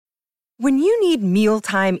When you need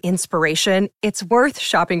mealtime inspiration, it's worth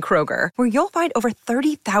shopping Kroger, where you'll find over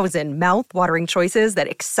 30,000 mouth-watering choices that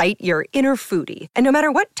excite your inner foodie. And no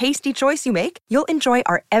matter what tasty choice you make, you'll enjoy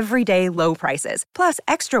our everyday low prices, plus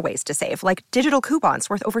extra ways to save, like digital coupons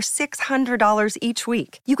worth over $600 each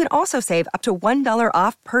week. You can also save up to $1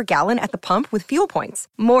 off per gallon at the pump with fuel points.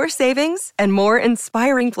 More savings and more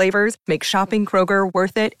inspiring flavors make shopping Kroger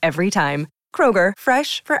worth it every time. Kroger,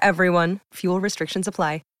 fresh for everyone. Fuel restrictions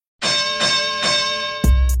apply.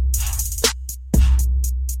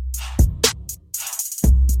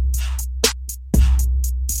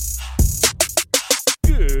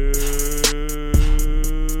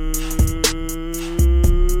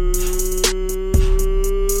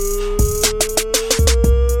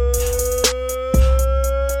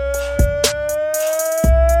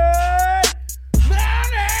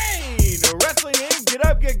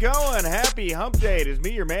 Hump Day. It is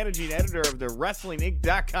me, your managing editor of the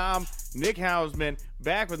WrestlingInc.com, Nick Hausman,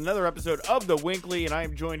 back with another episode of The Winkley, and I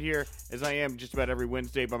am joined here, as I am just about every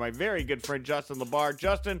Wednesday, by my very good friend Justin LaBar.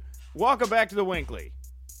 Justin, welcome back to The Winkley.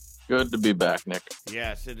 Good to be back, Nick.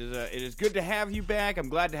 Yes, it is good to have you back. I'm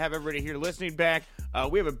glad to have everybody here listening back.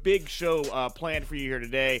 We have a big show planned for you here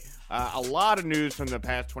today. A lot of news from the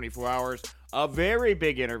past 24 hours. A very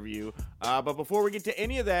big interview. But before we get to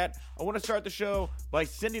any of that, I want to start the show by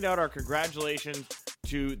sending out our congratulations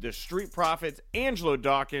to the Street Profits, Angelo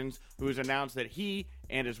Dawkins, who has announced that he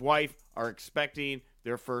and his wife are expecting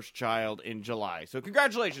their first child in July. So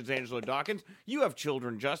congratulations, Angelo Dawkins. You have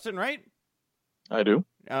children, Justin, right? I do.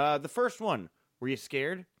 The first one, were you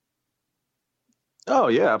scared? Oh,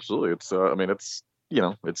 yeah, absolutely. It's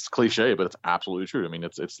it's cliche, but it's absolutely true. I mean,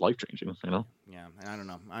 it's life-changing, Yeah, I don't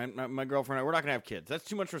know. My girlfriend, we're not going to have kids. That's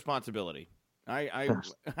too much responsibility. I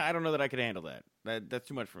don't know that I could handle that. That's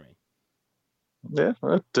too much for me. Yeah,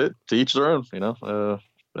 to each their own, to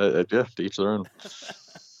each their own.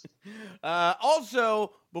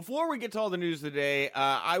 Also, before we get to all the news today,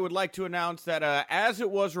 I would like to announce that as it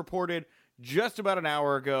was reported just about an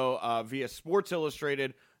hour ago via Sports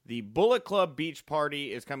Illustrated, the Bullet Club Beach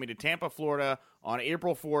Party is coming to Tampa, Florida on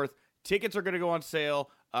April 4th. Tickets are going to go on sale.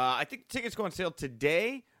 I think tickets go on sale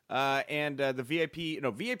today, and the VIP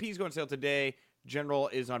is going on sale today. General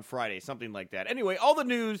is on Friday, something like that. Anyway, all the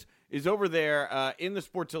news is over there in the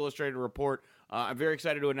Sports Illustrated report. I'm very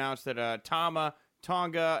excited to announce that Tama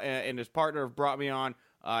Tonga and his partner have brought me on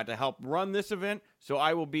to help run this event. So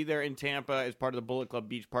I will be there in Tampa as part of the Bullet Club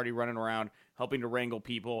Beach Party, running around, helping to wrangle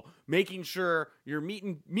people, making sure your meet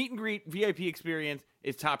and greet VIP experience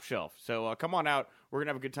is top shelf. So come on out. We're going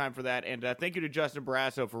to have a good time for that. And thank you to Justin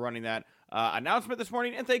Barrasso for running that announcement this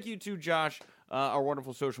morning. And thank you to Josh, our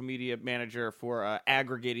wonderful social media manager, for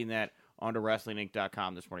aggregating that onto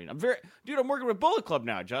WrestlingInc.com this morning. I'm working with Bullet Club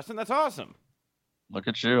now, Justin. That's awesome. Look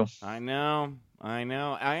at you. I know. I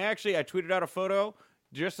tweeted out a photo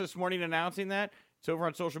just this morning announcing that. It's over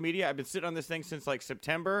on social media. I've been sitting on this thing since like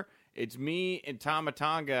September. It's me and Tama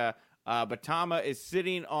Tonga, but Tama is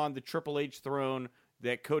sitting on the Triple H throne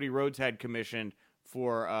that Cody Rhodes had commissioned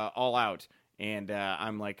for All Out, and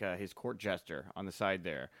I'm like his court jester on the side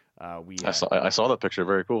there. I saw that picture.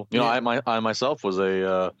 Very cool. I myself was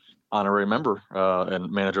a honorary member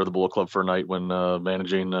and manager of the Bullet Club for a night when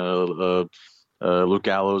managing Luke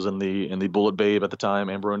Gallows and the Bullet Babe at the time,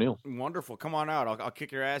 Amber O'Neal. Wonderful. Come on out. I'll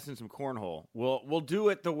kick your ass in some cornhole. We'll do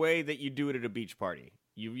it the way that you do it at a beach party.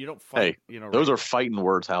 You don't fight. Hey, those are fighting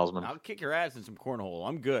words, Hausman. I'll kick your ass in some cornhole.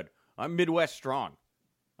 I'm good. I'm Midwest strong.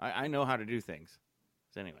 I know how to do things.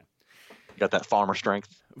 So anyway. Got that farmer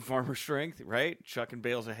strength. Farmer strength, right? Chucking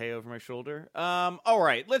bales of hay over my shoulder. All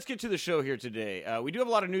right, let's get to the show here today. We do have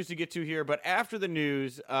a lot of news to get to here, but after the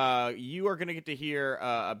news, you are going to get to hear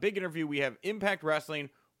a big interview. We have Impact Wrestling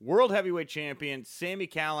World Heavyweight Champion Sami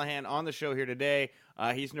Callihan on the show here today.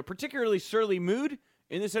 He's in a particularly surly mood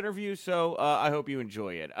in this interview, so I hope you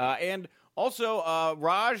enjoy it. And also,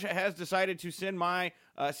 Raj has decided to send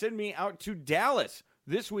me out to Dallas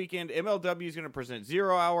this weekend. MLW is going to present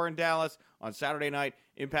Zero Hour in Dallas on Saturday night.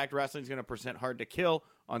 Impact Wrestling is going to present Hard to Kill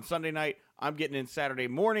on Sunday night. I'm getting in Saturday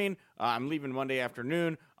morning. I'm leaving Monday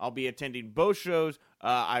afternoon. I'll be attending both shows.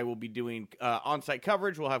 I will be doing on-site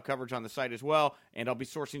coverage. We'll have coverage on the site as well, and I'll be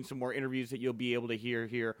sourcing some more interviews that you'll be able to hear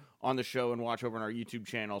here on the show and watch over on our YouTube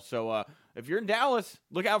channel. So if you're in Dallas,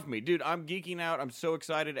 look out for me. Dude, I'm geeking out. I'm so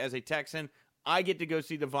excited as a Texan. I get to go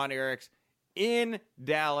see the Von Erichs in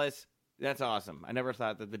Dallas. That's awesome. I never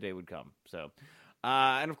thought that the day would come. So,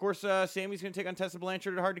 and of course, Sammy's going to take on Tessa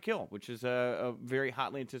Blanchard at Hard to Kill, which is a very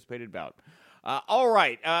hotly anticipated bout. All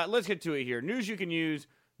right, let's get to it here. News you can use,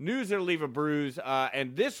 news that'll leave a bruise,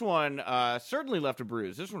 and this one certainly left a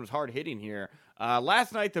bruise. This one was hard hitting here.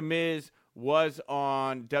 Last night, The Miz was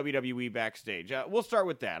on WWE Backstage. We'll start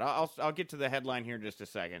with that. I'll get to the headline here in just a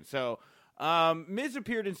second. So, Miz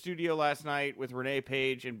appeared in studio last night with Renee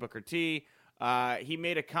Page and Booker T. He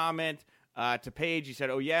made a comment to Paige. He said,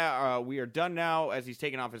 "Oh yeah, we are done now." As he's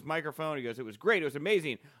taking off his microphone, he goes, "It was great. It was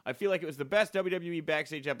amazing. I feel like it was the best WWE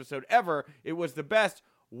Backstage episode ever. It was the best.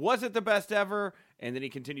 Was it the best ever?" And then he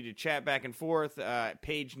continued to chat back and forth.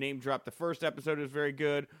 Paige name dropped the first episode. It was very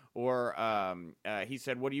good. Or he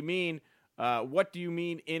said, "What do you mean? What do you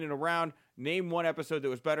mean in and around? Name one episode that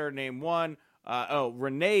was better. Name one."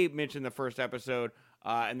 Renee mentioned the first episode.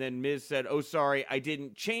 And then Miz said, "Oh, sorry, I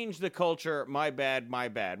didn't change the culture. My bad, my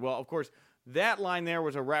bad." Well, of course, that line there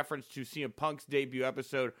was a reference to CM Punk's debut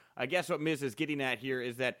episode. I guess what Miz is getting at here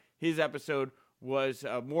is that his episode was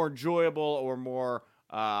more enjoyable or more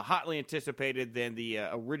hotly anticipated than the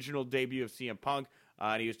original debut of CM Punk.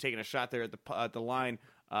 And he was taking a shot there at the line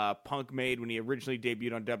Punk made when he originally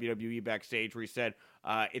debuted on WWE Backstage, where he said,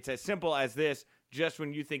 "It's as simple as this. Just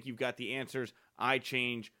when you think you've got the answers, I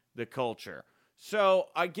change the culture." So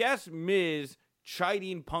I guess Miz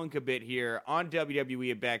chiding Punk a bit here on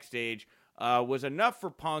WWE Backstage was enough for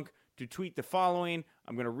Punk to tweet the following.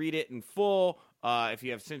 I'm going to read it in full. If you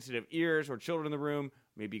have sensitive ears or children in the room,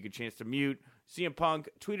 maybe a good chance to mute. CM Punk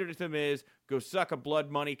tweeted at The Miz, "Go suck a blood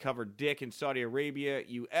money covered dick in Saudi Arabia,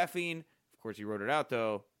 you effing," of course he wrote it out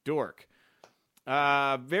though, "dork."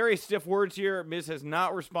 Very stiff words here. Miz has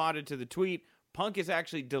not responded to the tweet. Punk has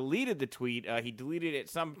actually deleted the tweet. He deleted it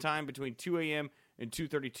sometime between 2 a.m. and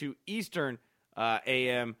 2:32 Eastern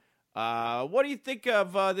a.m. What do you think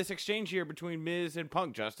of this exchange here between Miz and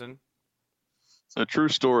Punk, Justin? It's a true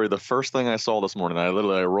story. The first thing I saw this morning, I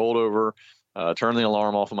rolled over, turned the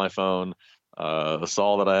alarm off on my phone,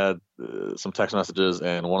 saw that I had some text messages,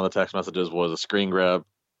 and one of the text messages was a screen grab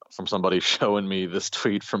from somebody showing me this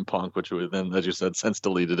tweet from Punk, which was then, as you said, since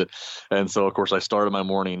deleted it. And so, of course, I started my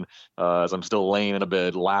morning as I'm still laying in a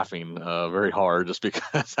bed laughing very hard, just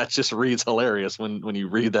because that just reads hilarious when you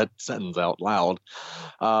read that sentence out loud.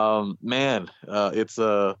 It's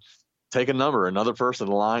take a number, another person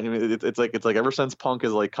line. I mean, it's like ever since Punk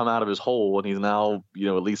has like come out of his hole and he's now,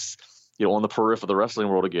 at least, on the periphery of the wrestling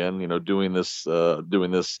world again, doing this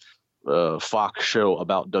Fox show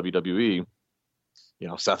about WWE.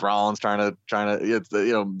 Seth Rollins trying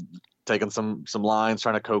to taking some lines,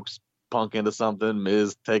 trying to coax Punk into something.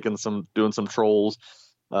 Miz doing some trolls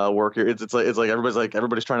work here. It's like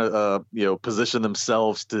everybody's trying to position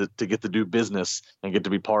themselves to get to do business and get to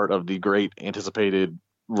be part of the great anticipated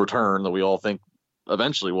return that we all think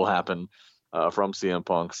eventually will happen from CM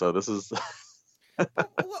Punk. So this is.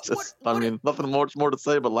 Nothing more to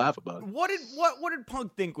say but laugh about it. What did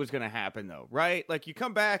Punk think was going to happen though, right? Like you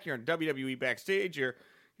come back, you're in WWE Backstage, you're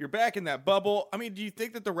back in that bubble. I mean, do you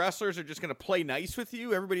think that the wrestlers are just going to play nice with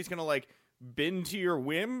you? Everybody's going to like bend to your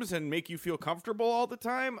whims and make you feel comfortable all the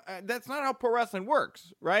time? That's not how pro wrestling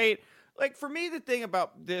works, right? Like for me, the thing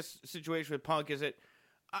about this situation with Punk is that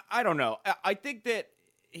I don't know. I think that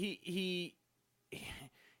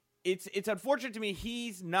It's unfortunate to me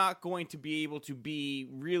he's not going to be able to be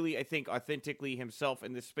really, I think, authentically himself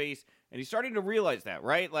in this space. And he's starting to realize that,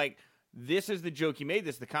 right? Like, this is the joke he made.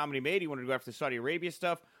 This is the comedy he made. He wanted to go after the Saudi Arabia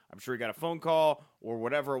stuff. I'm sure he got a phone call or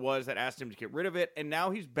whatever it was that asked him to get rid of it. And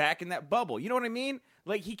now he's back in that bubble. You know what I mean?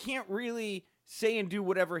 Like, he can't really say and do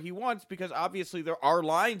whatever he wants because obviously there are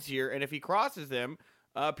lines here. And if he crosses them,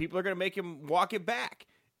 people are going to make him walk it back.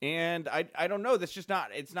 And I don't know. That's just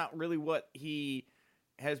it's not really what he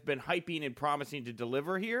has been hyping and promising to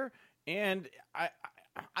deliver here. And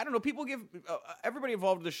I don't know. People give everybody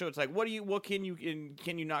involved in the show. It's like, can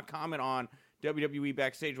you not comment on WWE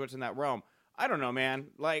Backstage? What's in that realm? I don't know, man.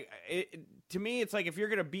 Like to me, it's like if you're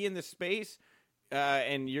going to be in this space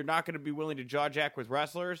and you're not going to be willing to jaw jack with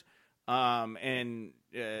wrestlers and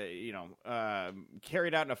carry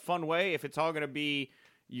it out in a fun way, if it's all going to be,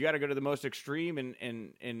 you got to go to the most extreme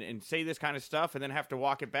and say this kind of stuff and then have to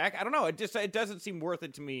walk it back. I don't know. It doesn't seem worth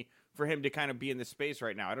it to me for him to kind of be in this space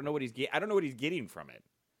right now. I don't know what he's getting from it.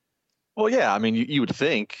 Well, yeah. I mean, you would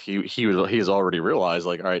think he has already realized,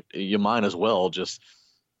 like, all right, you might as well just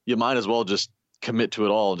commit to it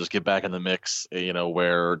all and just get back in the mix.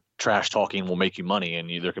 Where trash talking will make you money and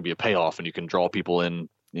there can be a payoff and you can draw people in.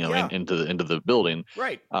 Into the building,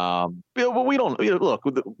 right? But we don't. Look,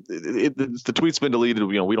 the tweet's been deleted.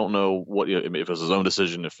 We don't know what if it was his own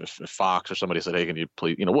decision. If Fox or somebody said, "Hey, can you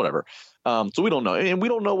please?" Whatever. So we don't know, and we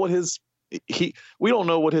don't know what his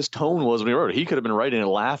tone was when he wrote it. He could have been writing and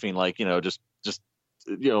laughing, like just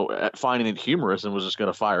finding it humorous and was just going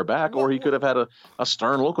to fire back, or he could have had a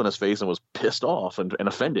stern look on his face and was pissed off and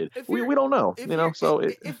offended. We don't know,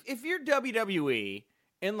 if you're WWE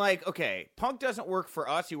and like, okay, Punk doesn't work for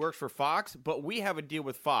us, he works for Fox, but we have a deal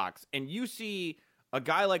with Fox, and you see a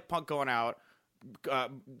guy like Punk going out,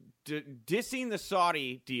 dissing the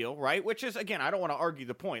Saudi deal, right? Which is, again, I don't want to argue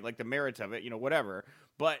the point, like the merits of it, whatever.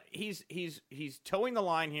 But he's towing the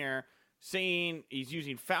line here, saying he's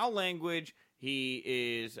using foul language. He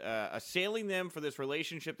is assailing them for this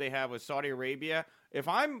relationship they have with Saudi Arabia. If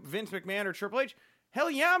I'm Vince McMahon or Triple H,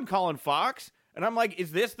 hell yeah, I'm calling Fox. And I'm like,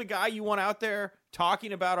 is this the guy you want out there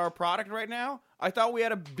talking about our product right now? I thought we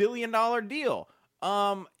had $1 billion deal.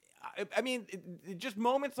 I mean, just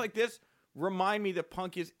moments like this remind me that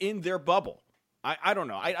Punk is in their bubble. I don't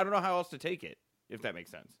know. I don't know how else to take it, if that makes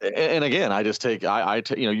sense. And again, I just take,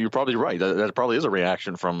 you're probably right. That probably is a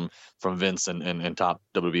reaction from Vince and top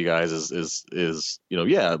WWE guys is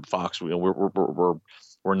yeah, Fox,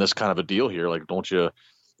 we're in this kind of a deal here. Like, don't you,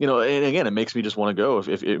 and again, it makes me just want to go.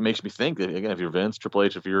 If it makes me think that, again, if you're Vince, Triple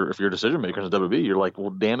H, if you're decision makers in WWE, you're like,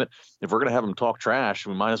 well, damn it, if we're gonna have them talk trash,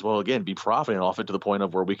 we might as well again be profiting off it to the point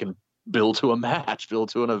of where we can build to a match, build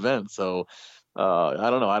to an event. So I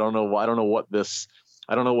don't know. I don't know what this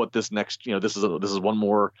next, this is one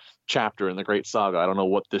more chapter in the great saga. I don't know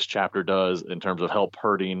what this chapter does in terms of help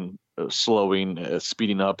hurting, slowing,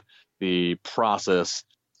 speeding up the process,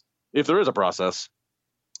 if there is a process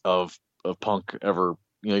of Punk ever,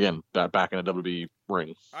 again, back in a WWE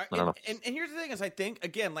ring. I don't know. And here's the thing: is I think,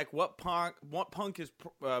 again, like what Punk is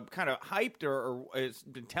kind of hyped or has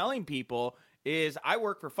been telling people is, I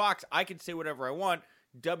work for Fox. I can say whatever I want.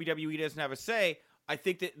 WWE doesn't have a say. I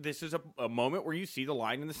think that this is a moment where you see the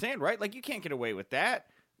line in the sand, right? Like, you can't get away with that.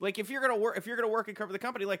 Like, if you're gonna work and cover the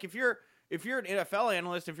company, like if you're an NFL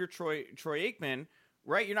analyst, if you're Troy Aikman,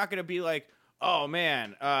 right? You're not gonna be like, oh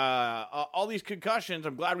man, all these concussions,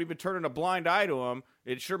 I'm glad we've been turning a blind eye to them.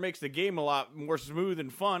 It sure makes the game a lot more smooth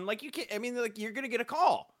and fun. Like, you can't. I mean, like, you're gonna get a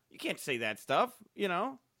call. You can't say that stuff,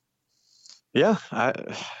 Yeah,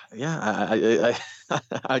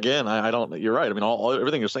 again, I don't. You're right. I mean,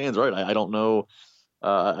 everything you're saying is right. I don't know.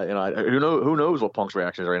 Who knows what Punk's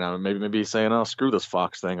reaction is right now? Maybe he's saying, "Oh, screw this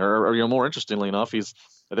Fox thing," or more interestingly enough,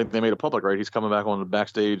 I think they made it public, right? He's coming back on the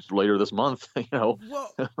backstage later this month. Well,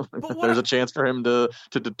 there's a chance for him to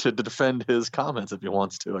defend his comments if he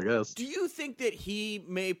wants to, I guess. Do you think that he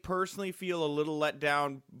may personally feel a little let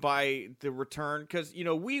down by the return? Because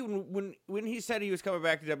when he said he was coming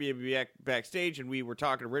back to WWE backstage, and we were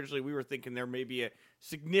talking originally, we were thinking there may be a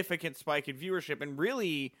significant spike in viewership, and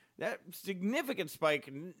really that significant spike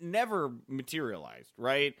never materialized,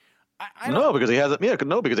 right? No, because he hasn't. Yeah,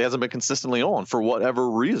 no, because he hasn't been consistently on for whatever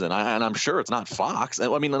reason. And I'm sure it's not Fox.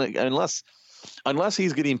 I mean, unless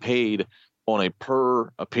he's getting paid on a per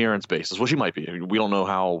appearance basis, which he might be. We don't know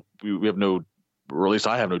how. We have no, or at least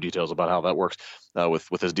I have no details about how that works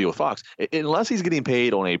with his deal with Fox. Unless he's getting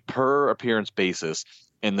paid on a per appearance basis,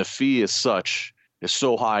 and the fee is so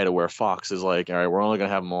high to where Fox is like, all right, we're only gonna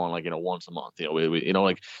have him on once a month,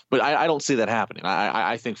 but I don't see that happening.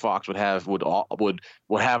 I think Fox would have,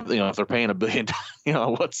 if they're paying $1 billion,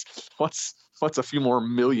 what's a few more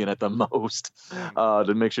million at the most,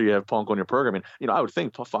 to make sure you have Punk on your program. I would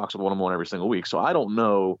think Fox would want him on every single week. So I don't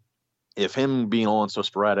know if him being on so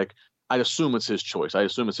sporadic, I assume it's his choice.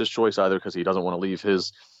 Either because he doesn't want to leave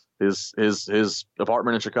his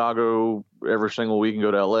apartment in Chicago every single week and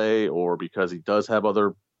go to LA, or because he does have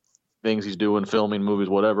other things he's doing, filming, movies,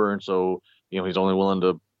 whatever. And so, he's only willing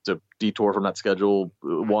to detour from that schedule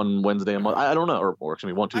one Wednesday a month. I don't know, or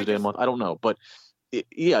excuse me, one Tuesday a month. I don't know. But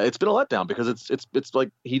it's been a letdown because it's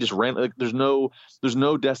like he just ran. Like there's no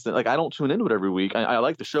destination. Like I don't tune into it every week. I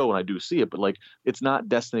like the show and I do see it, but like it's not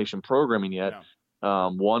destination programming yet. No.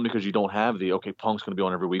 One, because you don't have Punk's going to be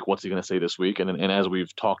on every week. What's he going to say this week? And as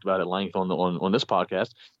we've talked about at length on this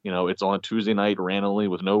podcast, it's on a Tuesday night randomly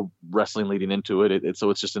with no wrestling leading into it. So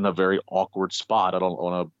it's just in a very awkward spot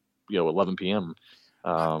on a 11 p.m.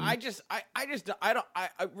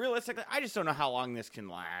 Realistically, I just don't know how long this can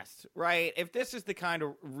last, right? If this is the kind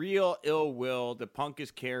of real ill will that Punk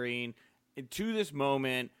is carrying to this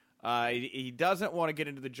moment, he doesn't want to get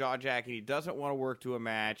into the jaw jacket. He doesn't want to work to a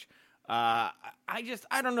match. I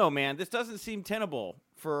don't know, man. This doesn't seem tenable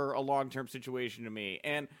for a long-term situation to me.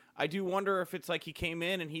 And I do wonder if it's like he came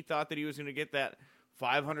in and he thought that he was going to get that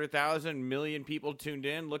 500,000 million people tuned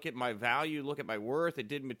in. Look at my value. Look at my worth. It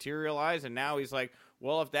didn't materialize. And now he's like,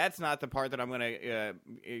 well, if that's not the part that I'm going to,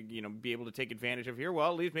 be able to take advantage of here,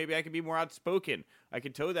 well, at least maybe I can be more outspoken. I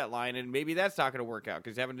can toe that line, and maybe that's not going to work out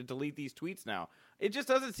because having to delete these tweets now. It just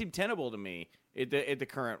doesn't seem tenable to me at the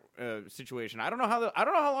current situation. I don't know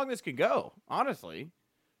how long this could go, honestly.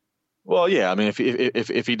 Well, yeah, I mean,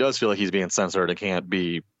 if he does feel like he's being censored and can't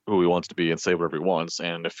be who he wants to be and say whatever he wants,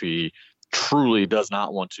 and if he truly does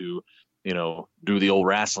not want to, do the old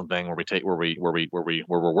wrestling thing where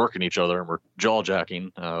we're working each other and we're jaw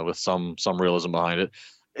jacking with some realism behind it.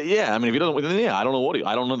 Yeah, I mean, if he doesn't, then I don't know what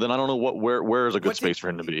I don't know. Then I don't know where is a good space for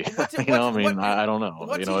him to be. I don't know.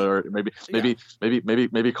 Or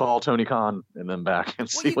maybe call Tony Khan and then back and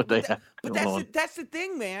see what they have. But that's the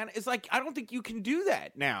thing, man. Is like I don't think you can do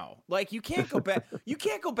that now. Like you can't go back. You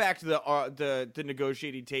can't go back to the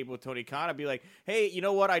negotiating table with Tony Khan and be like, hey, you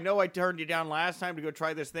know what? I know I turned you down last time to go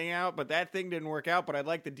try this thing out, but that thing didn't work out. But I'd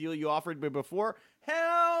like the deal you offered me before.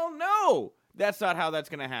 Hell no. That's not how that's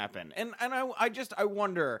going to happen. And I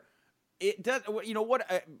wonder, it does.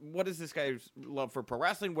 What is this guy's love for pro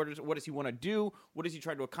wrestling? What does he want to do? What is he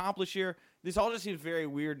trying to accomplish here? This all just seems very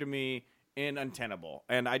weird to me and untenable.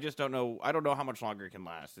 And I just don't know. I don't know how much longer it can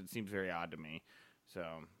last. It seems very odd to me. So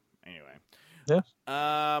anyway, yeah.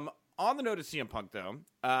 On the note of CM Punk, though,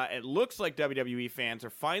 it looks like WWE fans are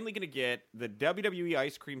finally going to get the WWE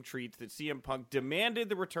ice cream treats that CM Punk demanded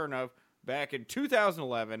the return of back in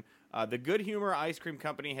 2011. The Good Humor Ice Cream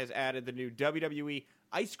Company has added the new WWE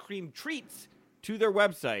ice cream treats to their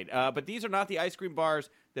website. But these are not the ice cream bars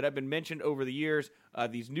that have been mentioned over the years.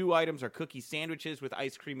 These new items are cookie sandwiches with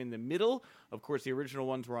ice cream in the middle. Of course, the original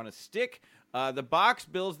ones were on a stick. The box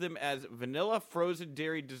bills them as vanilla frozen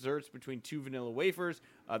dairy desserts between 2 vanilla wafers.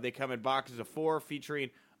 They come in boxes of 4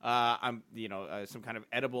 featuring some kind of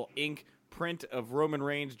edible ink print of Roman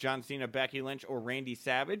Reigns, John Cena, Becky Lynch, or Randy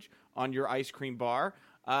Savage on your ice cream bar.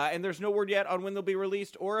 And there's no word yet on when they'll be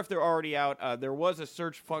released or if they're already out. There was a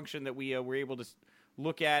search function that we were able to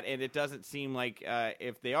look at, and it doesn't seem like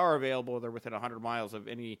if they are available, they're within 100 miles of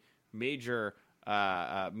any major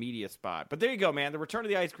media spot. But there you go, man. The return of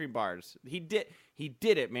the ice cream bars. He did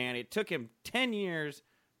it, man. It took him 10 years,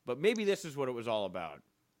 but maybe this is what it was all about.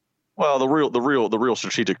 Well, the real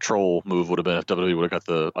strategic troll move would have been if WWE would have got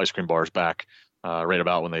the ice cream bars back right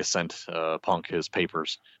about when they sent Punk his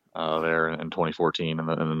papers there in 2014,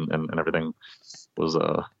 and everything was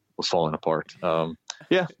falling apart.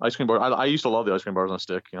 Yeah, ice cream bars. I used to love the ice cream bars on a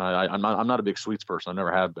stick. I'm not a big sweets person. I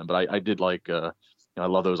never have been, but I did like. I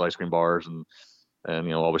love those ice cream bars, and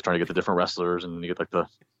always trying to get the different wrestlers, and you get like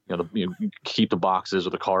you keep the boxes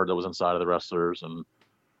with the card that was inside of the wrestlers, and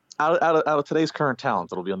out of today's current talent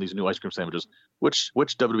that'll be on these new ice cream sandwiches. Which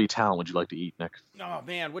WWE talent would you like to eat, Nick? Oh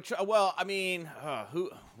man, which WWE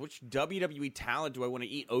talent do I want to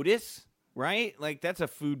eat? Otis, right? Like that's a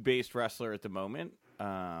food-based wrestler at the moment.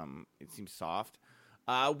 It seems soft.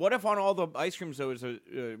 What if on all the ice creams though is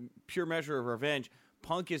a pure measure of revenge?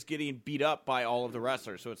 Punk is getting beat up by all of the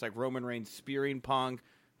wrestlers, so it's like Roman Reigns spearing Punk.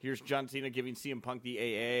 Here's John Cena giving CM Punk the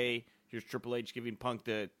AA. Here's Triple H giving Punk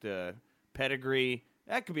the pedigree.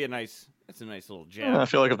 That could be a nice little jab. Yeah, I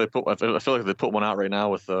feel like if they put one out right now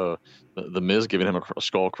with the Miz giving him a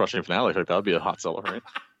skull crushing finale, I think that would be a hot seller, right?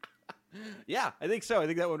 Yeah, I think so. I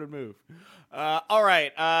think that one would move. All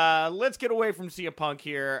right, let's get away from CM Punk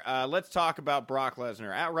here. Let's talk about Brock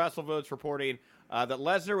Lesnar. At WrestleVotes reporting that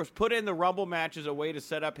Lesnar was put in the Rumble match as a way to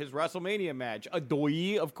set up his WrestleMania match.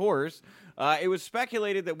 Adoy, of course. It was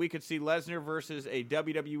speculated that we could see Lesnar versus a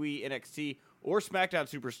WWE, NXT, or SmackDown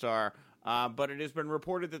superstar. But it has been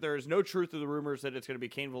reported that there is no truth to the rumors that it's going to be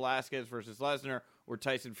Cain Velasquez versus Lesnar or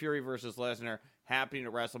Tyson Fury versus Lesnar happening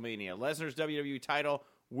at WrestleMania. Lesnar's WWE title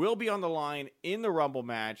will be on the line in the Rumble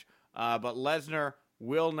match, but Lesnar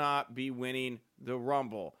will not be winning the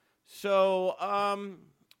Rumble. So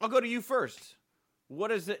I'll go to you first. What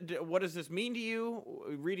does this mean to you?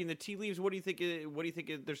 Reading the tea leaves, what do you think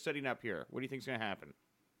they're setting up here? What do you think is going to happen?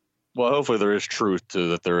 Well, hopefully there is truth to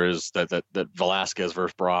that. There is that Velasquez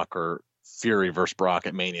versus Brock or Fury versus Brock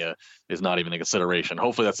at Mania is not even a consideration.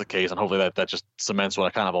 Hopefully that's the case, and hopefully that just cements what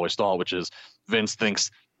I kind of always thought, which is Vince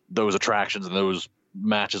thinks those attractions and those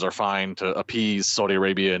matches are fine to appease Saudi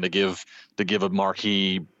Arabia and to give a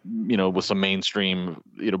marquee, with some mainstream,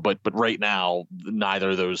 but right now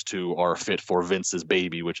neither of those two are fit for Vince's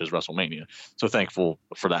baby, which is WrestleMania. So thankful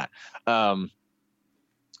for that.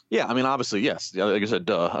 Yeah, I mean, obviously, yes. Like I said,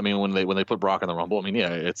 duh. I mean, when they put Brock in the Rumble, I mean,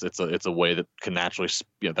 yeah, it's a way that can naturally,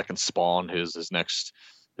 that can spawn his next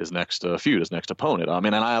feud, his next opponent. I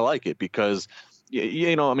mean, and I like it because,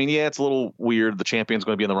 you know, I mean, yeah, it's a little weird. The champion's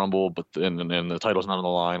going to be in the Rumble, but and the title's not on the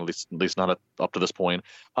line, at least not up to this point.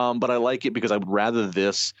 But I like it because I would rather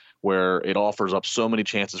this, where it offers up so many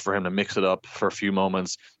chances for him to mix it up for a few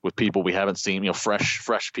moments with people we haven't seen, you know,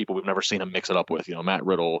 fresh people we've never seen him mix it up with. You know, Matt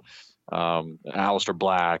Riddle, Aleister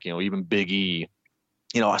Black, you know, even Big E.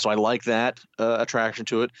 You know, so I like that attraction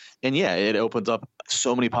to it. And yeah, it opens up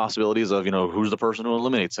so many possibilities of, you know, who's the person who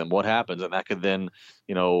eliminates him, what happens, and that could then,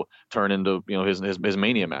 you know, turn into, you know, his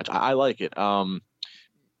Mania match. I like it. I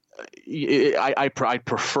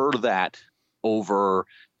prefer that over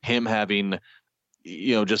him having,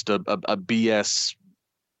 you know, just a BS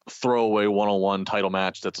throwaway one-on-one title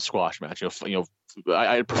match that's a squash match.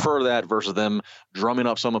 I prefer that versus them drumming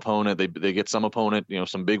up some opponent. They get some opponent, you know,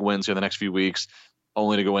 some big wins here in the next few weeks,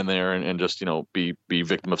 only to go in there and just, you know, be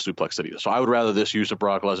victim of Suplex City. So I would rather this use of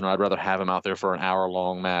Brock Lesnar. I'd rather have him out there for an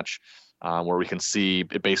hour-long match where we can see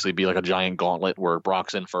it basically be like a giant gauntlet where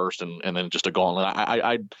Brock's in first and then just a gauntlet.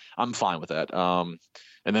 I'm fine with that.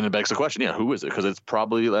 And then it begs the question, yeah, who is it? Because it's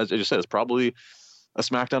probably, as you said, it's probably a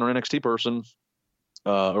SmackDown or NXT person.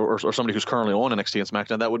 Or somebody who's currently on NXT and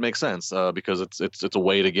SmackDown. That would make sense because it's a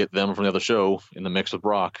way to get them from the other show in the mix with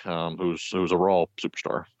Brock, who's a Raw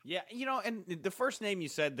superstar. Yeah, you know, and the first name you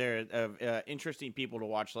said there of interesting people to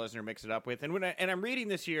watch Lesnar mix it up with, and I'm reading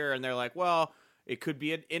this here, and they're like, well, it could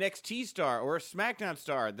be an NXT star or a SmackDown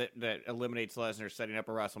star that eliminates Lesnar, setting up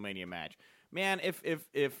a WrestleMania match. Man,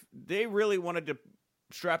 if they really wanted to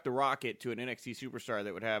strap the rocket to an NXT superstar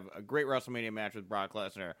that would have a great WrestleMania match with Brock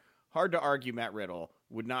Lesnar, hard to argue Matt Riddle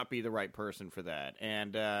would not be the right person for that.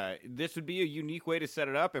 And this would be a unique way to set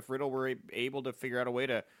it up if Riddle were able to figure out a way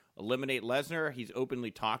to eliminate Lesnar. He's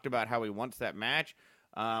openly talked about how he wants that match.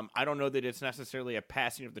 I don't know that it's necessarily a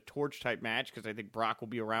passing of the torch type match because I think Brock will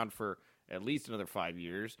be around for at least another 5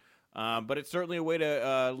 years. But it's certainly a way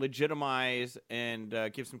to legitimize and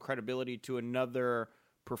give some credibility to another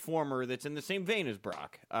performer that's in the same vein as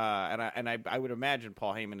Brock. And I would imagine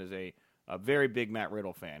Paul Heyman is a very big Matt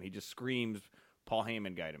Riddle fan. He just screams Paul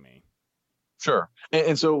Heyman guy to me. Sure,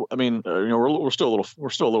 and so I mean, you know, we're still a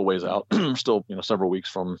little ways out. Still, you know, several weeks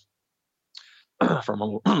from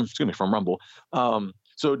Rumble. Excuse me, from Rumble.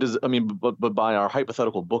 So but by our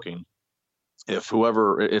hypothetical booking, if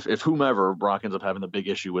whomever Brock ends up having the big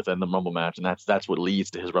issue with in the Rumble match, and that's what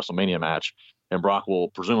leads to his WrestleMania match, and Brock will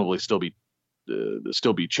presumably still be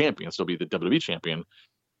champion, still be the WWE champion.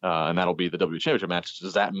 And that'll be the WWE Championship match.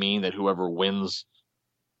 Does that mean that whoever wins,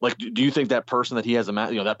 like, do you think that person that he has a match,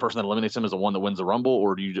 you know, that person that eliminates him is the one that wins the Rumble,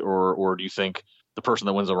 or do you think the person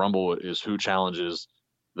that wins the Rumble is who challenges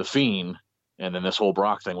the Fiend, and then this whole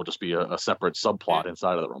Brock thing will just be a separate subplot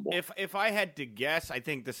inside of the Rumble? If I had to guess, I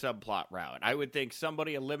think the subplot route. I would think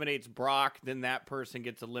somebody eliminates Brock, then that person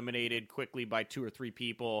gets eliminated quickly by 2 or 3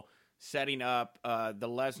 people, setting up the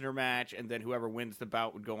Lesnar match, and then whoever wins the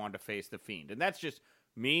bout would go on to face the Fiend, and that's just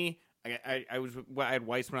me. I had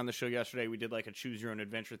Weissman on the show yesterday. We did like a choose your own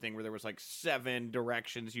adventure thing where there was like 7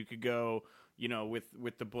 directions you could go, you know,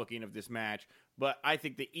 with the booking of this match. But I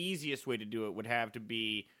think the easiest way to do it would have to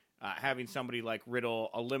be having somebody like Riddle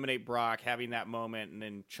eliminate Brock, having that moment, and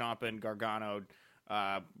then Ciampa and Gargano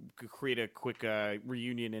create a quick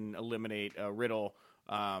reunion and eliminate Riddle,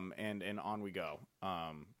 and on we go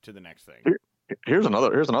to the next thing. Here's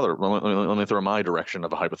another. Let me throw my direction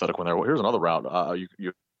of a hypothetical in there. Well, here's another route.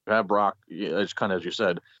 You have Brock. It's kind of as you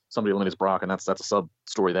said. Somebody eliminates Brock, and that's a sub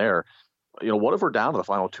story there. You know, what if we're down to the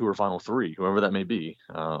final 2 or final 3, whoever that may be,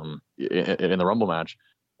 in the Rumble match,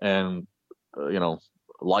 and you know,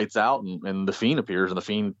 lights out, and the Fiend appears, and the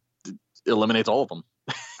Fiend eliminates all of them.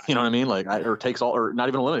 You know what I mean? Like, or takes all, or not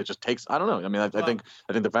even eliminates, just takes. I don't know. I mean, I think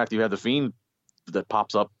the fact that you have the Fiend that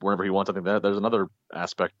pops up whenever he wants. I think that there's another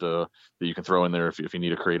aspect that you can throw in there if you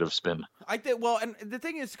need a creative spin. I think. Well, and the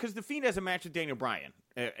thing is, because the Fiend has a match with Daniel Bryan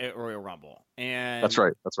at Royal Rumble, and that's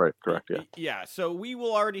right. Correct. Yeah. Yeah. So we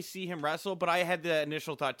will already see him wrestle. But I had the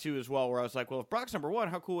initial thought too, as well, where I was like, well, if Brock's number 1,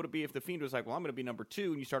 how cool would it be if the Fiend was like, well, I'm going to be number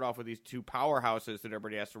 2, and you start off with these 2 powerhouses that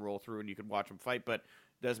everybody has to roll through, and you could watch them fight, but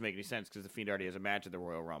it doesn't make any sense because the Fiend already has a match at the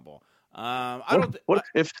Royal Rumble. What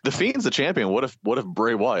if the Fiend's the champion? What if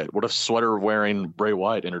Bray Wyatt? What if sweater wearing Bray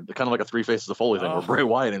Wyatt entered? Kind of like a 3 Faces of Foley thing, where Bray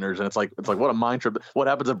Wyatt enters, and it's like what a mind trip. What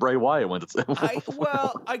happens if Bray Wyatt wins?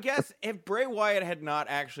 I guess if Bray Wyatt had not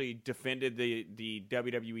actually defended the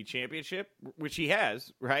WWE Championship, which he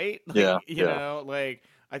has, right? Like, you know, like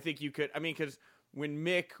I think you could. I mean, because when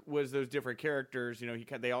Mick was those different characters, you know,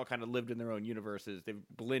 they all kind of lived in their own universes. They've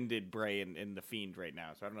blended Bray and the Fiend right now,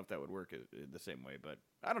 so I don't know if that would work the same way, but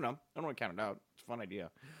I don't know. I don't want to count it out. It's a fun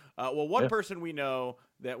idea. One person we know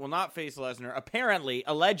that will not face Lesnar, apparently,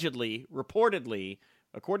 allegedly, reportedly,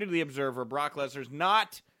 according to The Observer, Brock Lesnar's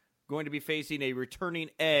not going to be facing a returning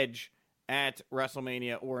Edge at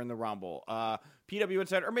WrestleMania or in the Rumble. PW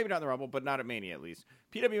Insider, or maybe not in the Rumble, but not at Mania at least.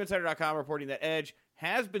 PWInsider.com reporting that Edge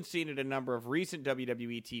has been seen at a number of recent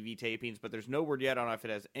WWE TV tapings, but there's no word yet on if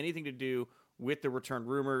it has anything to do with the return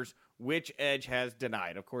rumors, which Edge has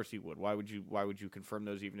denied. Of course he would. Why would you confirm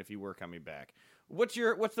those even if he were coming back? What's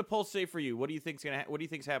the pulse say for you? What do you think's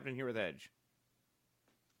happening here with Edge?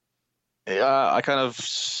 I kind of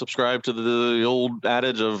subscribe to the old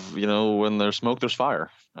adage of, when there's smoke, there's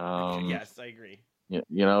fire. Yes, I agree.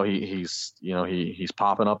 He's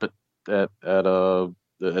popping up at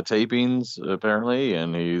tapings apparently,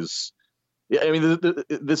 and this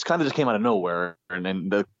kind of just came out of nowhere,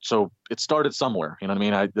 so it started somewhere. You know what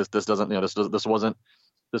I mean? This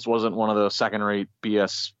wasn't one of the second-rate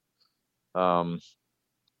BS,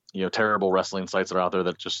 terrible wrestling sites that are out there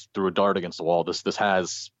that just threw a dart against the wall. This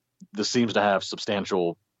seems to have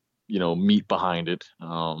substantial, meat behind it.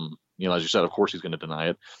 As you said, of course he's going to deny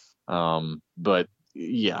it. But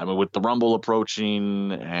yeah, I mean, with the Rumble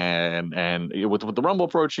approaching and with the Rumble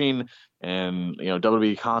approaching and,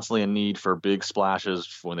 WWE constantly in need for big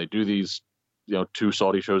splashes when they do these, 2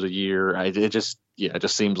 Saudi shows a year. It just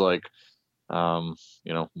seems like, when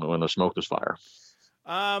there's smoke, there's fire.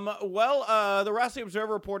 The Wrestling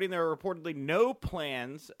Observer reporting there are reportedly no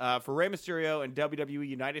plans for Rey Mysterio and WWE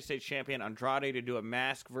United States Champion Andrade to do a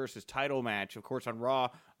mask versus title match. Of course, on Raw,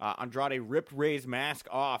 Andrade ripped Rey's mask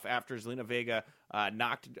off after Zelina Vega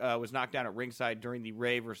was knocked down at ringside during the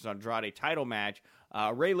Rey versus Andrade title match.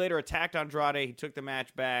 Rey later attacked Andrade. He took the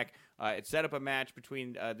match back. It set up a match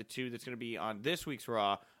between the two that's going to be on this week's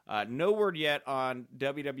Raw. No word yet on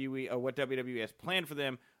WWE or what WWE has planned for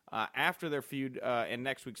them after their feud in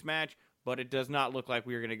next week's match, but it does not look like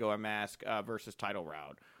we are going to go a mask versus title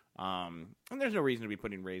route. And there's no reason to be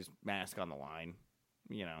putting Rey's mask on the line.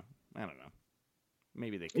 I don't know.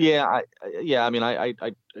 Maybe they could. Yeah, I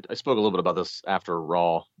spoke a little bit about this after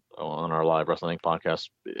Raw on our live Wrestling Inc. podcast.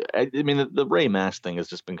 I mean, the Rey mask thing has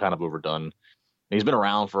just been kind of overdone. He's been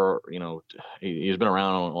around for, he's been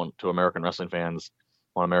around to American wrestling fans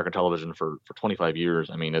on American television for 25 years.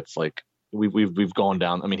 I mean, it's like we've gone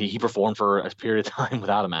down. I mean, he performed for a period of time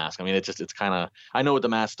without a mask. I mean, it's kind of, I know what the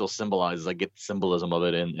mask still symbolizes. I get the symbolism of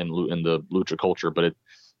it in the lucha culture, but it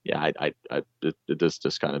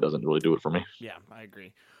just kind of doesn't really do it for me. Yeah, I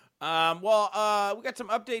agree. We got some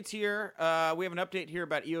updates here. We have an update here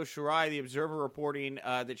about Io Shirai, the Observer reporting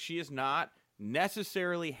that she is not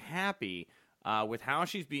necessarily happy with how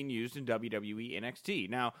she's being used in WWE NXT.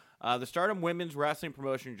 Now, the Stardom Women's Wrestling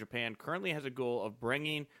promotion in Japan currently has a goal of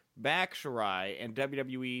bringing back Shirai and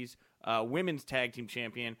WWE's Women's Tag Team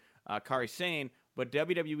Champion, Kairi Sane, but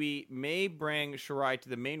WWE may bring Shirai to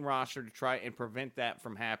the main roster to try and prevent that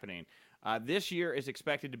from happening. This year is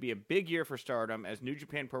expected to be a big year for Stardom as New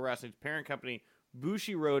Japan Pro Wrestling's parent company,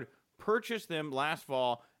 Bushiroad, purchased them last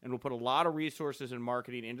fall and will put a lot of resources and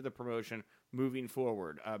marketing into the promotion moving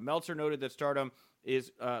forward. Meltzer noted that Stardom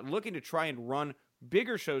is looking to try and run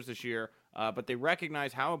bigger shows this year, but they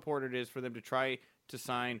recognize how important it is for them to try to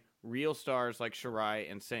sign real stars like Shirai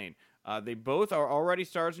and Sane. They both are already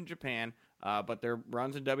stars in Japan, but their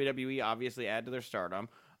runs in WWE obviously add to their stardom.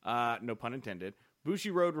 No pun intended.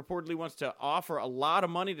 Bushiroad reportedly wants to offer a lot of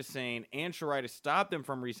money to Sane and Shirai to stop them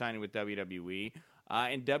from re-signing with WWE.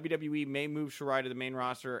 And WWE may move Shirai to the main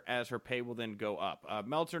roster as her pay will then go up.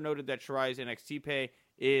 Meltzer noted that Shirai's NXT pay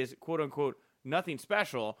is, quote-unquote, nothing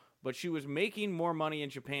special, but she was making more money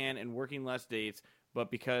in Japan and working less dates,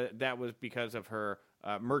 but because of her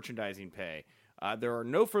merchandising pay. There are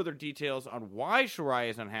no further details on why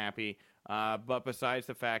Shirai is unhappy, but besides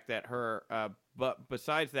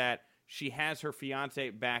that, she has her fiance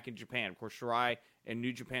back in Japan. Of course, Shirai and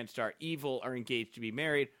New Japan star Evil are engaged to be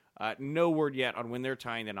married. No word yet on when they're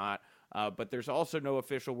tying the knot, but there's also no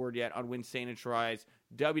official word yet on when Sane and Shirai's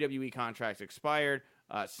WWE contracts expired.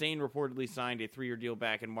 Sane reportedly signed a 3-year deal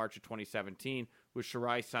back in March of 2017, with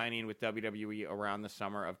Shirai signing with WWE around the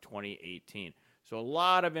summer of 2018. So a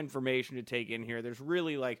lot of information to take in here. There's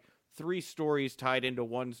really like 3 stories tied into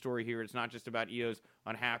one story here. It's not just about Io's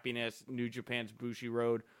unhappiness. New Japan's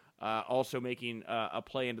Bushiroad also making a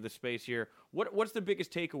play into the space here. What's the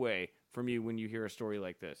biggest takeaway from you when you hear a story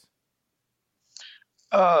like this?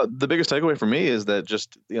 The biggest takeaway for me is that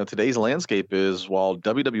just, today's landscape is, while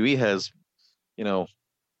WWE has,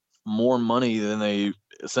 more money than they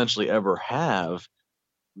essentially ever have,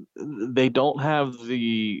 they don't have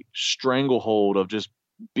the stranglehold of just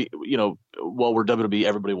we're WWE,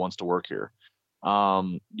 everybody wants to work here.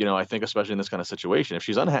 I think especially in this kind of situation, if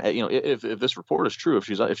she's unhappy, if this report is true,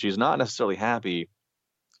 if she's not necessarily happy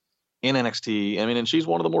in NXT. I mean, and she's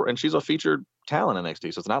and she's a featured talent in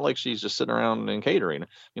NXT. So it's not like she's just sitting around and catering,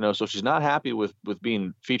 so she's not happy with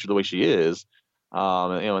being featured the way she is.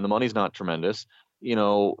 And the money's not tremendous.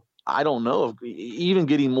 I don't know if even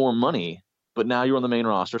getting more money, but now you're on the main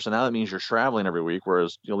roster. So now that means you're traveling every week.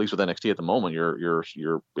 Whereas, at least with NXT at the moment, you're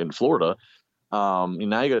in Florida. Now you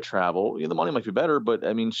got to travel. The money might be better, but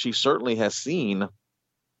I mean, she certainly has seen,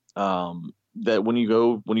 that when you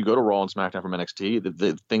go to Raw and SmackDown from NXT,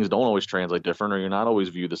 the things don't always translate different, or you're not always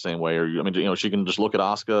viewed the same way. Or she can just look at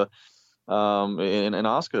Asuka, and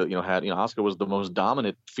Asuka, Asuka was the most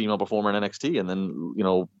dominant female performer in NXT, and then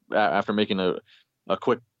after making a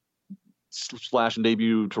quick splash and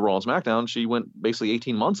debut to Raw and SmackDown, she went basically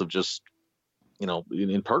 18 months of just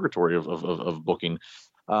in purgatory of booking.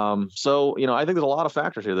 So I think there's a lot of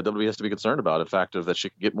factors here that WWE has to be concerned about. The fact of that she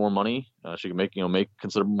could get more money, she can make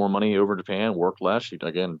considerable more money over in Japan, work less. She'd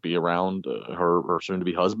again be around her soon to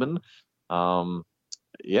be husband.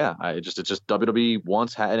 It's just WWE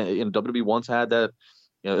once had, and WWE once had that.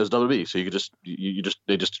 It was WWE, so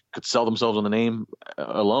they just could sell themselves on the name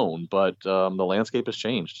alone. But the landscape has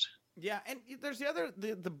changed. Yeah, and there's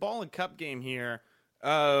the ball and cup game here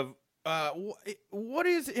of. What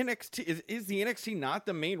is NXT? Is the NXT not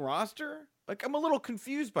the main roster? Like, I'm a little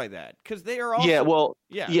confused by that because they are also.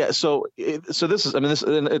 So this is,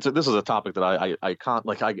 this is a topic that I can't,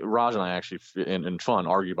 Raj and I actually in fun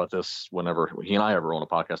argue about this whenever he and I ever on a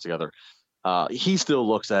podcast together. He still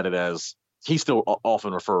looks at it as, he still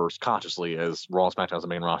often refers consciously as Raw and SmackDown as the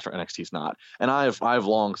main roster. NXT's not, and I've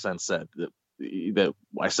long since said that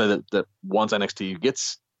once NXT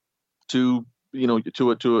gets to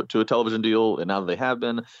a television deal, and now that they have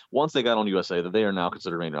been, once they got on USA, that they are now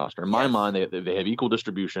considered main roster. In my mind, they have equal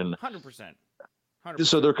distribution. 100%.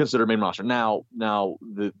 So they're considered main roster. Now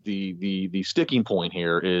the sticking point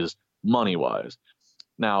here is money wise.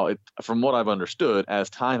 Now, from what I've understood, as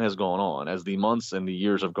time has gone on, as the months and the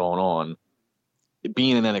years have gone on,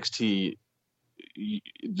 being in NXT,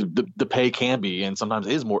 the pay can be, and sometimes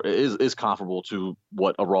is comparable to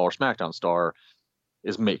what a Raw or SmackDown star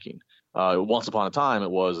is making. Once upon a time,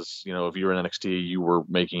 it was, if you were in NXT, you were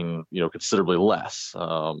making, considerably less.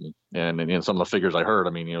 And some of the figures I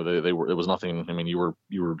heard, they were, it was nothing. You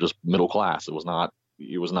were just middle class. It was not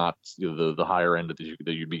the higher end that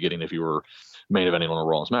you'd be getting if you were main eventing on a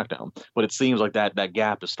Raw and SmackDown. But it seems like that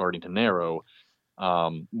gap is starting to narrow. I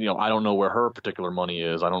don't know where her particular money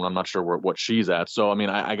is. I'm not sure what she's at. So,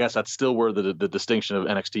 I guess that's still where the distinction of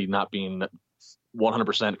NXT not being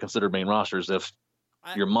 100% considered main rosters, if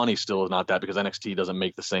your money still is not that, because NXT doesn't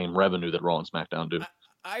make the same revenue that Raw and SmackDown do.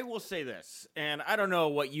 I will say this, and I don't know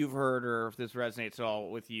what you've heard or if this resonates at all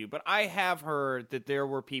with you, but I have heard that there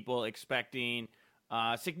were people expecting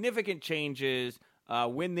significant changes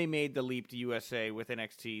when they made the leap to USA with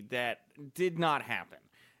NXT that did not happen.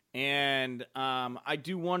 And I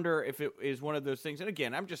do wonder if it is one of those things, and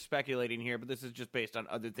again, I'm just speculating here, but this is just based on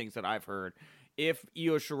other things that I've heard. If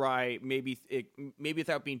Io Shirai, maybe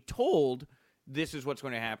without being told this is what's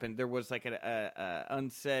going to happen, there was like an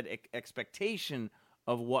unsaid expectation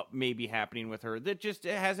of what may be happening with her that just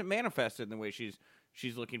hasn't manifested in the way she's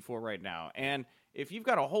looking for right now. And if you've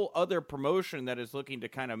got a whole other promotion that is looking to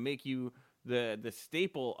kind of make you the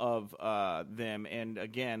staple of them, and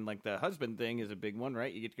again, like the husband thing is a big one,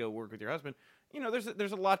 right? You get to go work with your husband.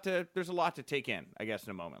 There's a lot to take in, I guess,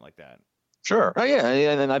 in a moment like that. Sure.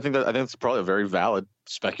 And I think it's probably a very valid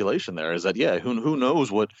speculation there, is that, who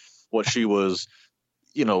knows what she was,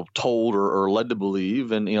 told or led to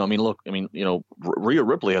believe. And, Rhea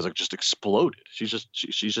Ripley has just exploded. She's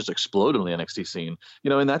just exploded in the NXT scene,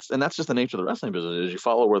 and that's just the nature of the wrestling business, is you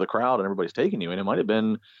follow where the crowd and everybody's taking you. And it might've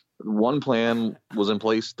been one plan was in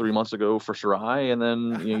place 3 months ago for Shirai, and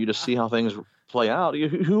then, you just see how things play out.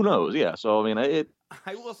 Who knows? Yeah. So,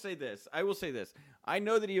 I will say this. I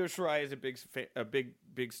know that Io Shirai is a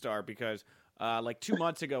big star because, 2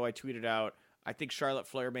 months ago, I tweeted out, I think Charlotte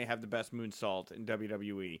Flair may have the best moonsault in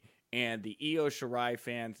WWE. And the Io Shirai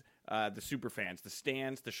fans, the super fans, the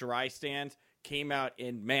Shirai stands, came out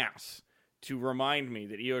in mass to remind me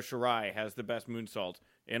that Io Shirai has the best moonsault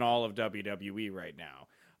in all of WWE right now.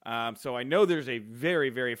 So I know there's a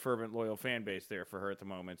very, very fervent, loyal fan base there for her at the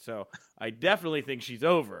moment. So I definitely think she's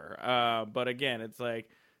over. But again, it's like,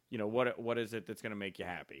 what is it that's going to make you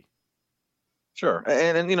happy? Sure.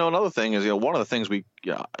 And another thing is, one of the things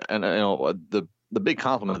the big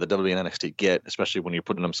compliment that WWE and NXT get, especially when you're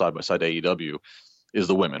putting them side by side to AEW, is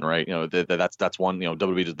the women, right? That's one,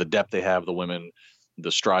 WWE, the depth they have, the women,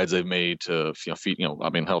 the strides they've made to, feed,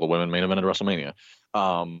 the women main evented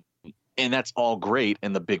WrestleMania. And that's all great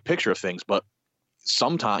in the big picture of things. But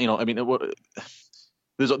sometimes,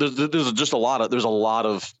 there's just a lot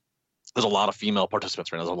of female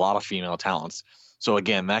participants, right? There's a lot of female talents. So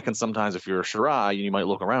again, that can sometimes, if you're a Shirai, you might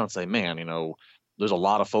look around and say, man, there's a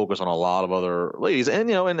lot of focus on a lot of other ladies, and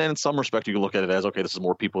and in some respect, you can look at it as, okay, this is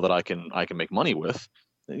more people that I can make money with.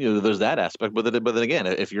 There's that aspect, but then again,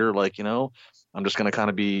 if you're like, I'm just going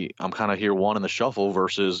to I'm kind of here one in the shuffle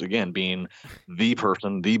versus, again, being the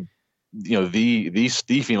person, the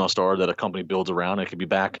female star that a company builds around. It could be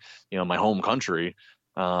back, my home country,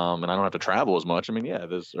 and I don't have to travel as much. I mean, yeah, I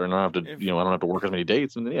don't have to, I don't have to work as many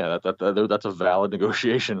dates, and yeah, that's a valid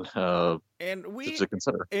negotiation to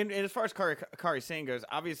consider. And as far as Kairi Sane goes,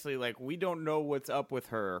 obviously, like, we don't know what's up with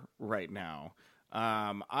her right now.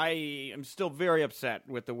 I am still very upset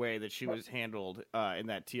with the way that she was handled in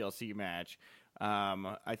that TLC match.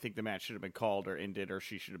 I think the match should have been called or ended, or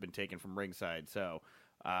she should have been taken from ringside. So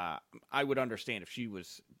I would understand if she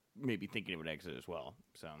was maybe thinking of an exit as well.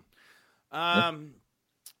 So a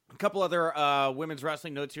couple other women's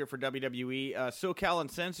wrestling notes here for WWE. SoCal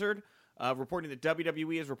Uncensored reporting that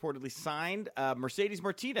WWE has reportedly signed Mercedes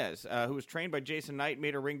Martinez, who was trained by Jason Knight,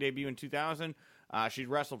 made her ring debut in 2000. She's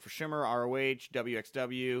wrestled for Shimmer, ROH,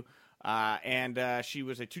 WXW, and she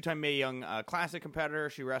was a two-time Mae Young Classic competitor.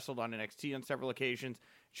 She wrestled on NXT on several occasions.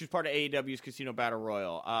 She's part of AEW's Casino Battle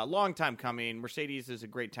Royal. Long time coming. Mercedes is a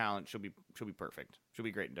great talent. She'll be perfect. She'll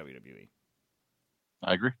be great in WWE.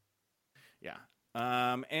 I agree. Yeah.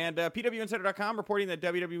 And PWInsider.com reporting that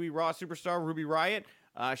WWE Raw superstar Ruby Riott,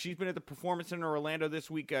 she's been at the Performance Center Orlando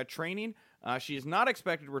this week training. She is not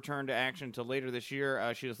expected to return to action until later this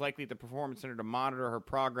year. She is likely at the Performance Center to monitor her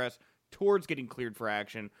progress towards getting cleared for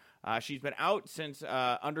action. She's been out since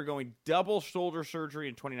undergoing double shoulder surgery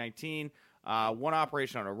in 2019, one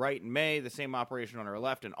operation on her right in May, the same operation on her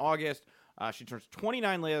left in August. She turns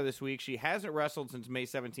 29 later this week. She hasn't wrestled since May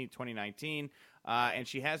 17, 2019, and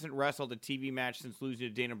she hasn't wrestled a TV match since losing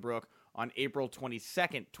to Dana Brooke on April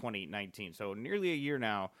 22nd, 2019. So nearly a year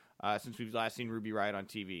now since we've last seen Ruby Riott on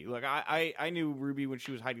TV. Look, I knew Ruby when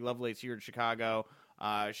she was Heidi Lovelace here in Chicago.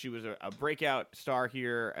 She was a breakout star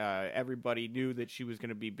here. Everybody knew that she was going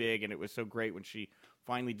to be big, and it was so great when she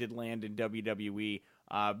finally did land in WWE.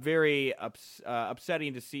 Very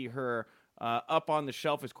upsetting to see her up on the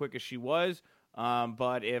shelf as quick as she was.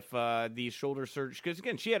 But if these shoulder surgeries, because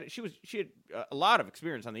again, she had a lot of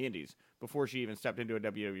experience on the Indies before she even stepped into a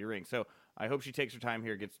WWE ring. So I hope she takes her time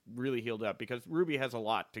here, gets really healed up, because Ruby has a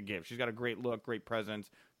lot to give. She's got a great look, great presence,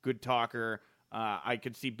 good talker. I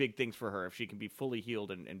could see big things for her if she can be fully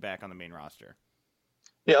healed and back on the main roster.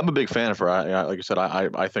 Yeah, I'm a big fan of her. Like I said,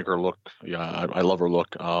 I think her look. Yeah, I love her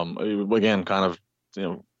look. Again, kind of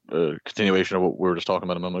continuation of what we were just talking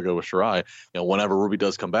about a moment ago with Shirai. Whenever Ruby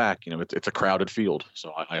does come back, it's a crowded field.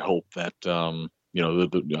 So I hope that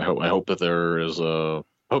I hope that there is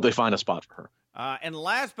I hope they find a spot for her. And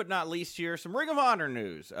last but not least here, some Ring of Honor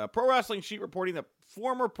news. Pro Wrestling Sheet reporting that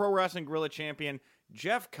former Pro Wrestling Guerrilla champion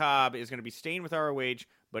Jeff Cobb is going to be staying with ROH,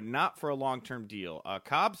 but not for a long-term deal.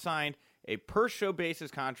 Cobb signed a per-show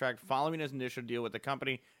basis contract following his initial deal with the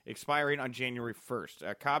company expiring on January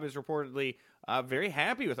 1st. Cobb is reportedly very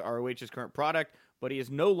happy with ROH's current product, but he is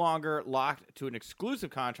no longer locked to an exclusive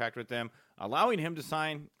contract with them, allowing him to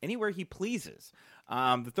sign anywhere he pleases.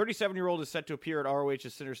 The 37-year-old is set to appear at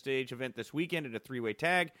ROH's Center Stage event this weekend in a three-way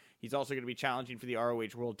tag. He's also going to be challenging for the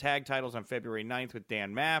ROH World Tag titles on February 9th with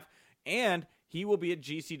Dan Maff, and he will be at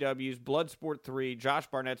GCW's Bloodsport 3, Josh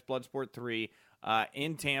Barnett's Bloodsport 3,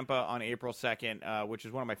 in Tampa on April 2nd, which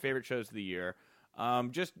is one of my favorite shows of the year.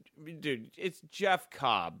 Dude, it's Jeff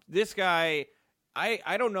Cobb. This guy,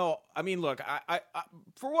 I don't know. I mean, look, I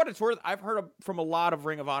for what it's worth, I've heard from a lot of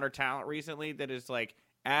Ring of Honor talent recently that is like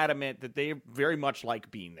adamant that they very much like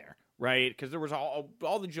being there, right? Because there was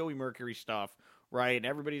all the Joey Mercury stuff, right? And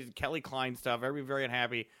everybody's Kelly Klein stuff. Everybody's very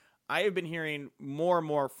unhappy. I have been hearing more and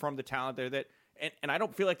more from the talent there that, and I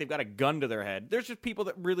don't feel like they've got a gun to their head. There's just people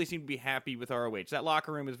that really seem to be happy with ROH. That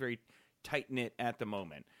locker room is very tight-knit at the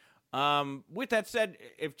moment. With that said,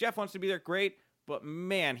 if Jeff wants to be there, great. But,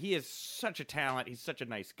 man, he is such a talent. He's such a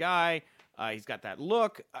nice guy. He's got that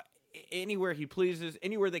look. Anywhere he pleases,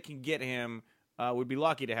 anywhere they can get him, would be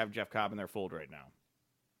lucky to have Jeff Cobb in their fold right now.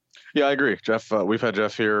 Yeah, I agree. Jeff, we've had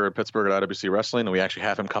Jeff here at Pittsburgh at IWC Wrestling, and we actually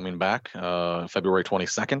have him coming back February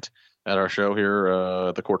 22nd at our show here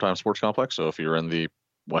at the Core Time Sports Complex. So if you're in the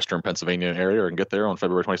Western Pennsylvania area and get there on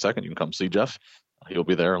February 22nd, you can come see Jeff. He'll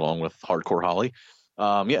be there along with Hardcore Holly.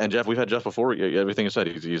 And Jeff, we've had Jeff before. Everything you said,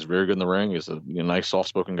 he's very good in the ring. He's a nice,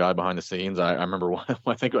 soft-spoken guy behind the scenes. I remember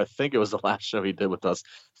I think it was the last show he did with us.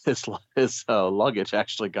 His luggage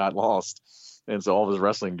actually got lost And so all of his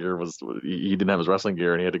wrestling gear he didn't have his wrestling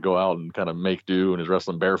gear, and he had to go out and kind of make do, and his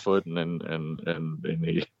wrestling barefoot, and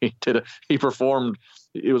he performed.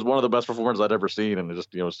 It was one of the best performances I'd ever seen, and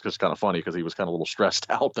it was just kind of funny because he was kind of a little stressed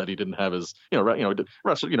out that he didn't have his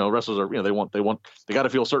wrestlers are they got to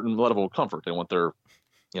feel a certain level of comfort. They want their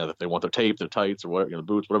they want their tape, their tights, or whatever,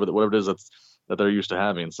 boots, whatever it is that they're used to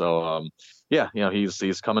having. So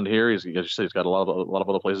he's coming here. He's got a lot of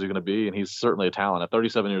other places he's going to be, and he's certainly a talent. At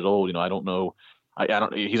 37 years old, I don't know. I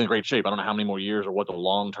don't. He's in great shape. I don't know how many more years or what the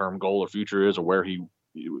long-term goal or future is, or where if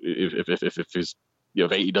he's if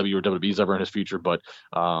AEW or WWE is ever in his future. But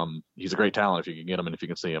he's a great talent if you can get him and if you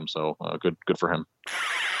can see him. So good for him.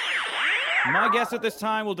 My guest at this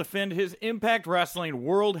time will defend his Impact Wrestling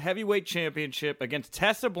World Heavyweight Championship against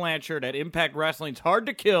Tessa Blanchard at Impact Wrestling's Hard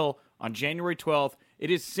to Kill on January 12th. It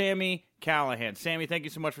is Sami Callihan. Sami, thank you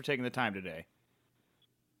so much for taking the time today.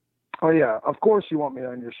 Oh, yeah. Of course you want me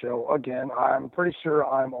on your show. Again, I'm pretty sure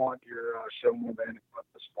I'm on your show more than anyone at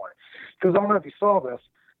this point. Because I don't know if you saw this,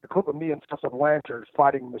 the clip of me and Tessa Blanchard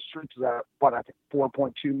fighting in the streets is at, I think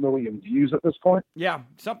 4.2 million views at this point. Yeah,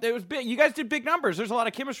 it was big. You guys did big numbers. There's a lot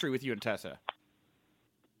of chemistry with you and Tessa.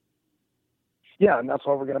 Yeah, and that's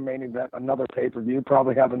why we're going to main event another pay-per-view,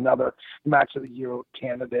 probably have another match of the year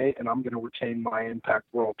candidate, and I'm going to retain my Impact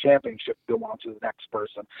World Championship, go on to the next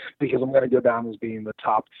person, because I'm going to go down as being the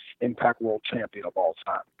top Impact World Champion of all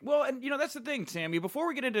time. Well, and that's the thing, Sami. Before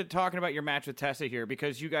we get into talking about your match with Tessa here,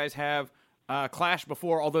 because you guys have clashed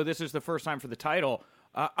before, although this is the first time for the title,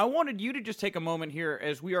 I wanted you to just take a moment here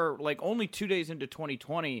as we are only 2 days into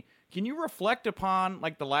 2020. Can you reflect upon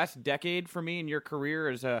the last decade for me in your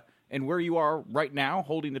career and where you are right now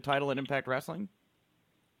holding the title at Impact Wrestling?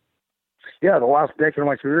 Yeah, the last decade of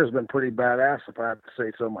my career has been pretty badass, if I have to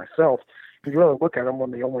say so myself. If you really look at them,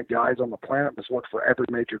 one of the only guys on the planet that's worked for every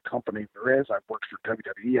major company there is. I've worked for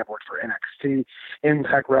WWE, I've worked for NXT,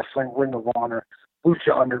 Impact Wrestling, Ring of Honor,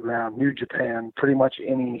 Lucha Underground, New Japan, pretty much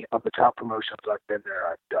any of the top promotions I've been there,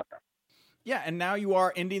 I've done them. Yeah, and now you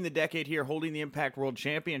are ending the decade here holding the Impact World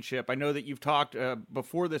Championship. I know that you've talked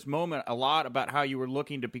before this moment a lot about how you were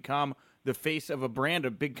looking to become the face of a brand,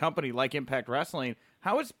 a big company like Impact Wrestling.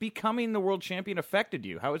 How has becoming the world champion affected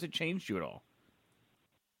you? How has it changed you at all?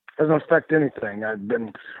 It doesn't affect anything. I've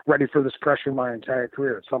been ready for this pressure my entire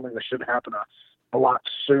career. It's something that should happen a lot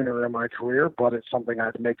sooner in my career, but it's something I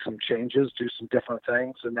had to make some changes, do some different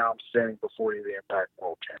things, and now I'm standing before you, the Impact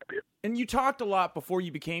World Champion. And you talked a lot before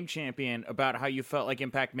you became champion about how you felt like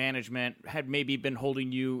Impact Management had maybe been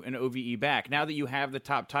holding you and OVE back. Now that you have the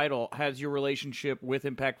top title, has your relationship with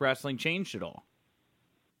Impact Wrestling changed at all?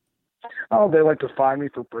 Oh, they like to find me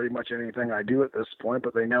for pretty much anything I do at this point,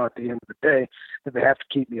 but they know at the end of the day that they have to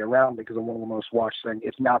keep me around because I'm one of the most watched things,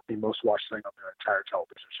 if not the most watched thing on their entire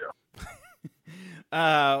television show.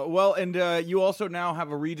 You also now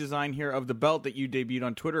have a redesign here of the belt that you debuted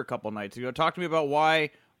on Twitter a couple nights ago. Talk to me about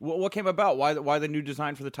what came about, why the new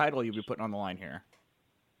design for the title you'll be putting on the line here.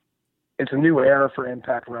 It's a new era for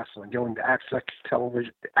Impact Wrestling, going to Access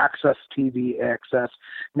Television, Access TV, Access,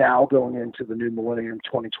 now going into the new millennium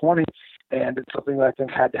 2020, and it's something that I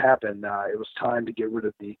think had to happen. It was time to get rid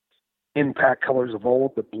of the Impact colors of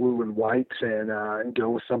old, the blue and white, and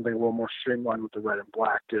go with something a little more streamlined with the red and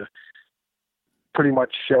black to pretty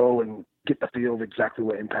much show and get the feel of exactly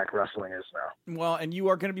what Impact Wrestling is now. Well, and you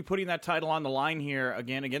are going to be putting that title on the line here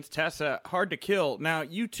again against Tessa. Hard to Kill. Now,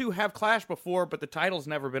 you two have clashed before, but the title's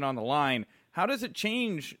never been on the line. How does it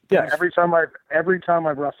change? Yeah, every time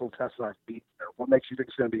I've wrestled Tessa, I've beaten her. What makes you think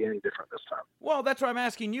it's going to be any different this time? Well, that's what I'm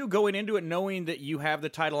asking you. Going into it knowing that you have the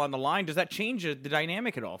title on the line, does that change the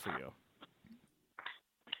dynamic at all for you?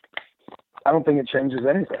 I don't think it changes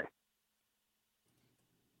anything.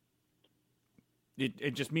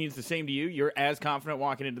 It just means the same to you? You're as confident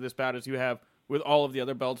walking into this bout as you have with all of the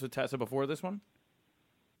other belts with Tessa before this one?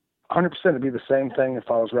 100%. It'd be the same thing if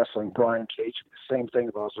I was wrestling Brian Cage. It'd be the same thing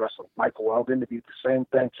if I was wrestling Michael Elgin. It'd be the same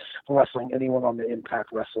thing if I'm wrestling anyone on the Impact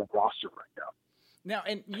Wrestling roster right now.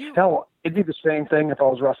 Hell, it'd be the same thing if I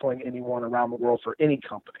was wrestling anyone around the world for any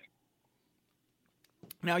company.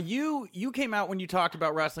 Now, you came out when you talked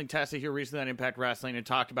about wrestling Tessa here recently on Impact Wrestling and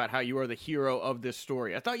talked about how you are the hero of this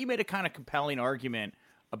story. I thought you made a kind of compelling argument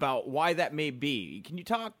about why that may be. Can you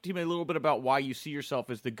talk to me a little bit about why you see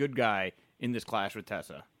yourself as the good guy in this clash with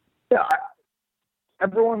Tessa? Yeah,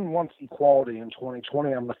 everyone wants equality in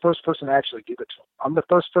 2020. I'm the first person to actually give it to them. I'm the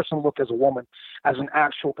first person to look as a woman as an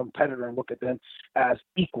actual competitor and look at them as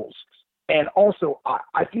equals. And also,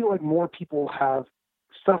 I feel like more people have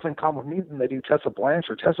stuff in common with me than they do Tessa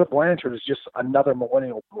Blanchard. Tessa Blanchard is just another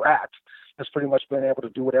millennial brat that's pretty much been able to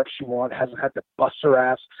do whatever she wants, hasn't had to bust her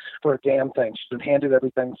ass for a damn thing. She's been handed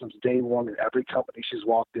everything since day one in every company she's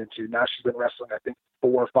walked into. Now she's been wrestling, I think, 4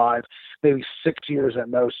 or 5, maybe 6 years at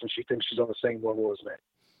most, and she thinks she's on the same level as me.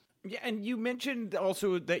 Yeah, and you mentioned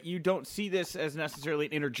also that you don't see this as necessarily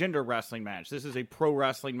an intergender wrestling match. This is a pro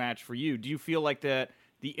wrestling match for you. Do you feel like that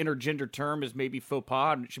the intergender term is maybe faux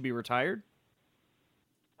pas and it should be retired?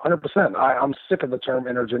 100%. I'm sick of the term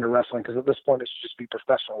intergender wrestling because at this point it should just be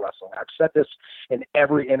professional wrestling. I've said this in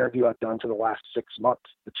every interview I've done for the last 6 months.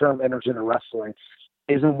 The term intergender wrestling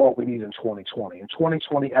isn't what we need in 2020. In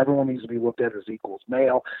 2020, everyone needs to be looked at as equals,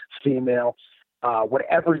 male, female,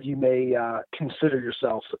 whatever you may consider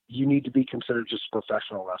yourself, you need to be considered just a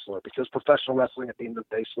professional wrestler because professional wrestling at the end of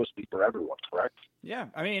the day is supposed to be for everyone, correct? Yeah,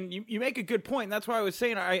 I mean, you make a good point. And that's why I was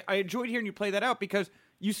saying I enjoyed hearing you play that out because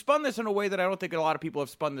you spun this in a way that I don't think a lot of people have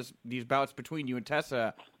spun these bouts between you and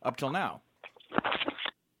Tessa up till now.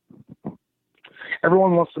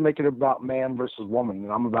 Everyone wants to make it about man versus woman,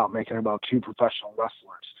 and I'm about making it about 2 professional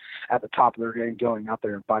wrestlers at the top of their game going out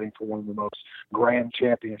there and fighting for one of the most grand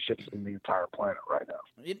championships in the entire planet right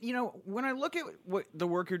now. When I look at what the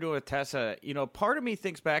work you're doing with Tessa, part of me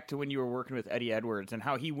thinks back to when you were working with Eddie Edwards and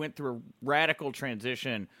how he went through a radical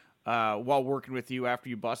transition while working with you after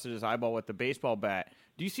you busted his eyeball with the baseball bat.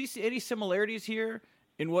 Do you see any similarities here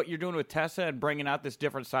in what you're doing with Tessa and bringing out this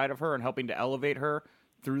different side of her and helping to elevate her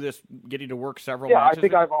through this, getting to work several matches? Yeah, I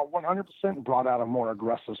think I've 100% brought out a more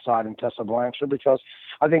aggressive side in Tessa Blanchard because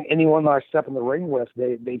I think anyone that I step in the ring with,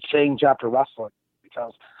 they change after wrestling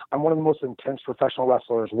because I'm one of the most intense professional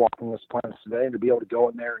wrestlers walking this planet today, and to be able to go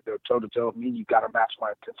in there and go toe-to-toe with me, you've got to match my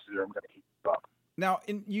intensity or I'm going to keep you up. Now,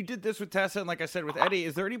 you did this with Tessa, and like I said, with Eddie,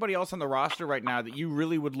 is there anybody else on the roster right now that you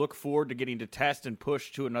really would look forward to getting to test and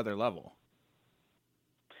push to another level?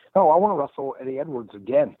 Oh, I want to wrestle Eddie Edwards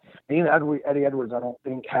again. Me and Eddie Edwards, I don't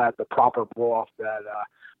think, had the proper blow-off that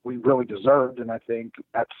we really deserved, and I think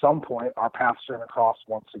at some point our paths are going to cross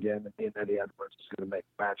once again, and me and Eddie Edwards is going to make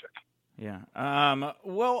magic. Yeah.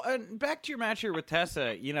 Well, and back to your match here with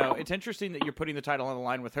Tessa, it's interesting that you're putting the title on the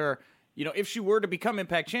line with her. If she were to become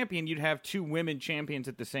Impact Champion, you'd have 2 women champions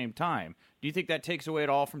at the same time. Do you think that takes away at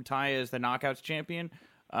all from Taya as the Knockouts champion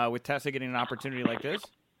with Tessa getting an opportunity like this?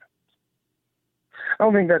 I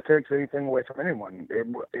don't think that takes anything away from anyone.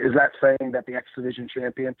 Is that saying that the X Division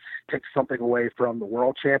champion takes something away from the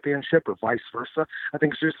World Championship or vice versa? I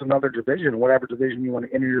think it's just another division. Whatever division you want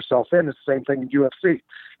to enter yourself in, it's the same thing in UFC.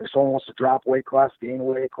 If someone wants to drop weight class, gain a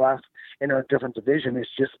weight class, enter a different division, it's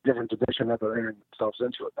just a different division that they're entering themselves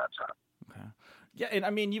into at that time. Okay. Yeah, and I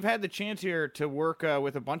mean, you've had the chance here to work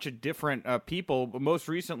with a bunch of different people. But most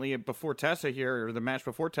recently, before Tessa here, or the match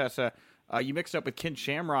before Tessa, you mixed up with Ken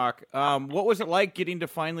Shamrock. What was it like getting to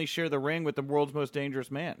finally share the ring with the world's most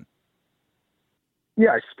dangerous man?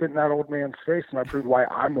 Yeah, I spit in that old man's face, and I proved why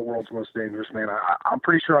I'm the world's most dangerous man. I'm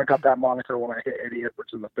pretty sure I got that moniker when I hit Eddie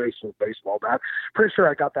Edwards in the face with a baseball bat. Pretty sure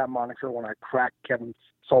I got that moniker when I cracked Kevin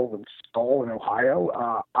Sullivan's skull in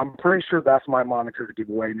Ohio. I'm pretty sure that's my moniker to give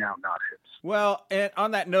away now, not his. Well, and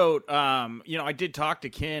on that note, I did talk to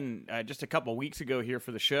Ken just a couple weeks ago here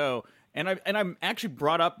for the show, and I actually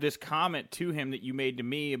brought up this comment to him that you made to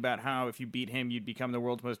me about how if you beat him, you'd become the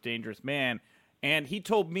world's most dangerous man. And he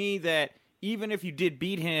told me that even if you did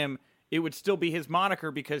beat him, it would still be his moniker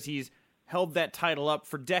because he's held that title up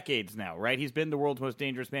for decades now, right? He's been the world's most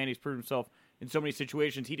dangerous man. He's proved himself in so many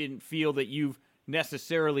situations. He didn't feel that you've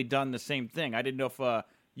necessarily done the same thing. I didn't know if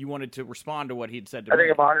you wanted to respond to what he'd said to me. I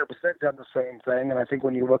think I've 100% done the same thing, and I think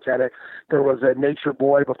when you look at it, there was a Nature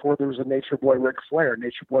Boy before there was a Nature Boy Ric Flair.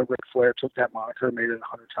 Nature Boy Ric Flair took that moniker and made it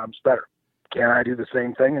 100 times better. Can I do the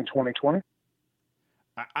same thing in 2020?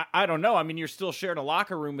 I don't know. I mean, you're still sharing a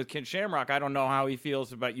locker room with Ken Shamrock. I don't know how he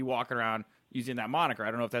feels about you walking around using that moniker.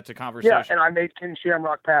 I don't know if that's a conversation. Yeah, and I made Ken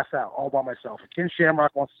Shamrock pass out all by myself. If Ken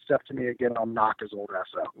Shamrock wants to step to me again, I'll knock his old ass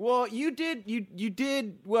out. Well, you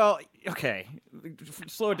did. Well, okay.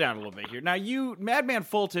 Slow it down a little bit here. Now, Madman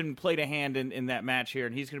Fulton played a hand in that match here,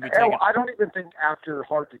 and he's going to be taking... I don't even think after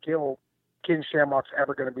Hard to Kill, Ken Shamrock's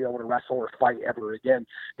ever going to be able to wrestle or fight ever again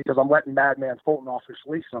because I'm letting Madman Fulton off his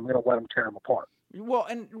leash, and I'm going to let him tear him apart. Well,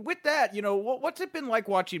 and with that, what's it been like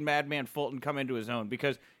watching Madman Fulton come into his own?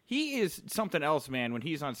 Because he is something else, man, when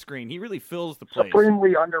he's on screen. He really fills the place.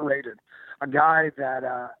 Supremely underrated. A guy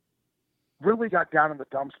that really got down in the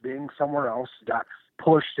dumps being somewhere else, got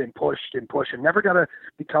pushed and pushed and pushed, and never got to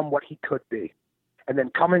become what he could be. And then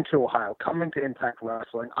coming to Ohio, coming to Impact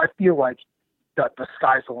Wrestling, I feel like the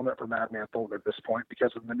sky's the limit for Madman Fulton at this point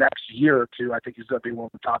because in the next year or two, I think he's going to be one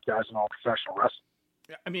of the top guys in all professional wrestling.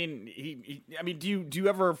 I mean, do you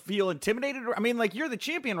ever feel intimidated? I mean, like, you're the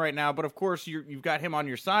champion right now, but of course you've got him on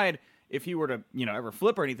your side. If he were to, ever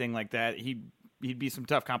flip or anything like that, he'd be some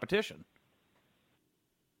tough competition.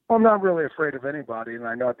 Well, I'm not really afraid of anybody, and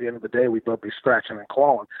I know at the end of the day we'd both be scratching and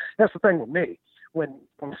clawing. That's the thing with me. When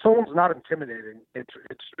someone's not intimidating,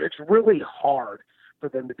 it's really hard for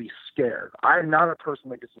them to be scared. I'm not a person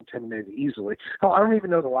that gets intimidated easily. Hell, I don't even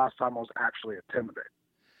know the last time I was actually intimidated.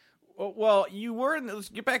 Well, you were. Let's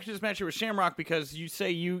get back to this match here with Shamrock, because you say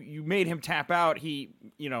you made him tap out. He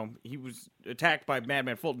was attacked by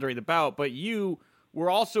Madman Fulton during the bout, but you were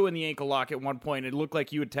also in the ankle lock at one point. It looked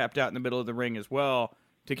like you had tapped out in the middle of the ring as well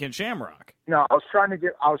to Ken Shamrock. No, I was trying to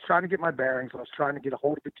get my bearings. I was trying to get a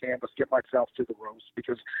hold of the canvas, get myself to the ropes,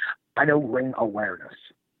 because I know ring awareness.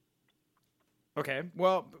 Okay,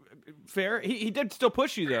 well, fair. He did still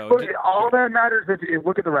push you, though. But all that matters is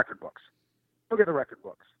look at the record books. Look at the record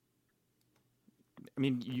books. I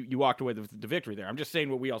mean, you walked away with the victory there. I'm just saying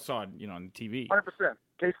what we all saw, on TV. 100%.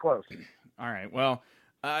 Case closed. All right. Well,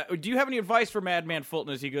 do you have any advice for Madman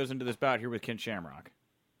Fulton as he goes into this bout here with Ken Shamrock?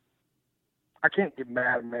 I can't give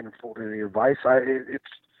Madman Fulton any advice. It's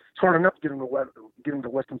hard enough to get him to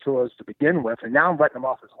listen to us to begin with, and now I'm letting him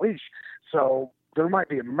off his leash. So there might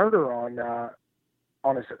be a murder on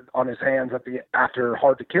his hands after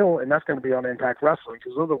Hard to Kill, and that's going to be on Impact Wrestling,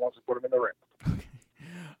 because they're the ones that put him in the ring.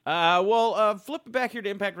 Flip it back here to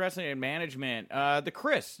Impact Wrestling and management.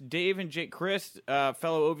 Dave and Jake Christ,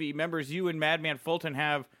 fellow OVE members, you and Madman Fulton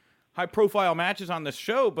have high-profile matches on the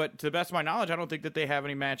show, but to the best of my knowledge, I don't think that they have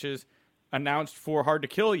any matches announced for Hard to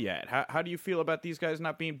Kill yet. How do you feel about these guys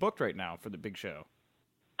not being booked right now for the big show?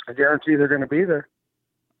 I guarantee they're going to be there.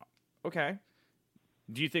 Okay.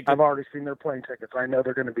 Do you think I've already seen their plane tickets. I know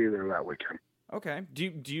they're going to be there that weekend. Okay. Do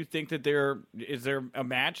you think that is there a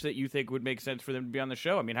match that you think would make sense for them to be on the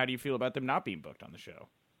show? I mean, how do you feel about them not being booked on the show?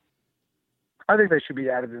 I think they should be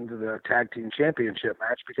added into the tag team championship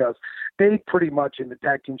match, because they pretty much, in the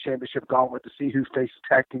tag team championship gauntlet, to see who faces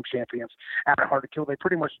tag team champions at Hard to Kill, they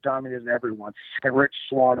pretty much dominated everyone. And Rich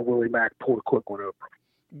Swann and Willie Mack pulled a quick one over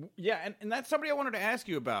them. Yeah, and that's somebody I wanted to ask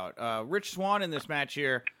you about. Rich Swann in this match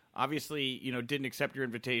here, obviously, didn't accept your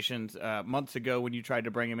invitations months ago when you tried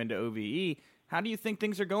to bring him into OVE. How do you think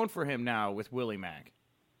things are going for him now with Willie Mack?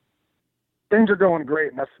 Things are going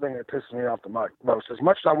great, and that's the thing that pisses me off the most. As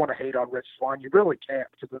much as I want to hate on Rich Swann, you really can't,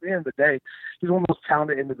 because at the end of the day, he's one of the most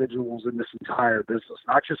talented individuals in this entire business,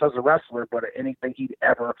 not just as a wrestler, but at anything he'd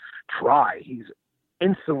ever try. He's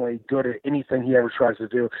instantly good at anything he ever tries to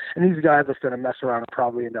do, and he's a guy that's going to mess around and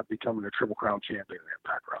probably end up becoming a Triple Crown champion in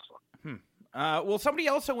Impact Wrestling. Well, somebody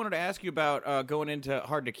else I wanted to ask you about going into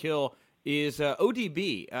Hard to Kill is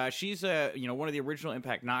ODB. She's one of the original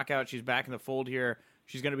Impact Knockouts. She's back in the fold here.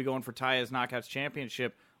 She's going to be going for Taya's Knockouts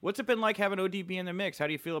Championship. What's it been like having ODB in the mix? How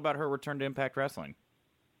do you feel about her return to Impact Wrestling?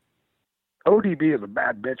 ODB is a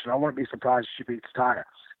bad bitch, and I wouldn't be surprised if she beats Taya.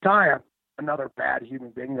 Taya, another bad human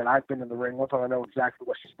being that I've been in the ring with, and I know exactly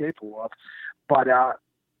what she's capable of. But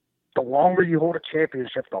the longer you hold a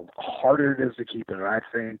championship, the harder it is to keep it. And I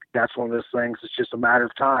think that's one of those things. It's just a matter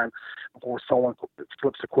of time before someone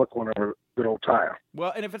flips a quick one over good old Taya.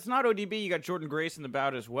 Well, and if it's not ODB, you got Jordynne Grace in the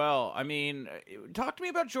bout as well. I mean, talk to me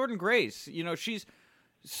about Jordynne Grace. She's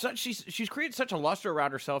created such a luster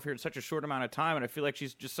around herself here in such a short amount of time, and I feel like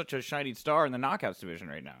she's just such a shining star in the Knockouts division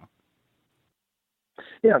right now.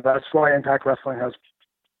 Yeah, that's why Impact Wrestling has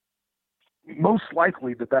most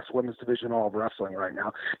likely the best women's division in all of wrestling right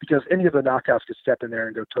now, because any of the Knockouts could step in there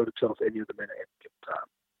and go toe-to-toe with any of them at any given time.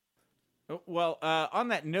 Well, on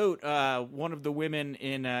that note, one of the women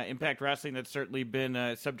in Impact Wrestling that's certainly been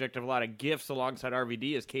a subject of a lot of gifts alongside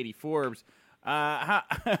RVD is Katie Forbes.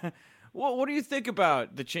 What do you think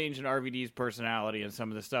about the change in RVD's personality and some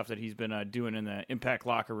of the stuff that he's been doing in the Impact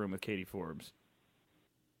locker room with Katie Forbes?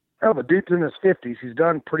 Oh, the dude's in his 50s. He's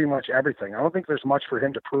done pretty much everything. I don't think there's much for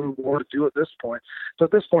him to prove or to do at this point. So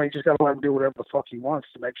at this point, you just got to let him do whatever the fuck he wants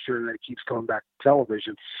to make sure that he keeps coming back to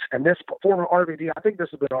television. And this former RVD, I think this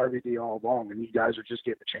has been RVD all along, and you guys are just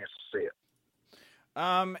getting a chance to see it.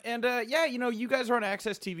 You guys are on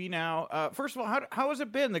Access TV now. First of all, how has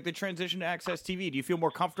it been, like the transition to Access TV? Do you feel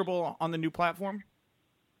more comfortable on the new platform?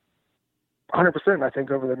 100%. I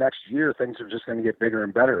think over the next year, things are just going to get bigger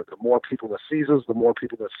and better. The more people that sees us, the more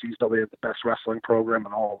people that sees that we have the best wrestling program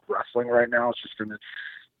in all of wrestling right now. It's just going to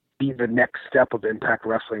be the next step of Impact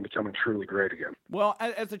Wrestling becoming truly great again. Well,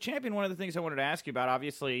 as a champion, one of the things I wanted to ask you about,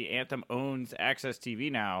 obviously Anthem owns Access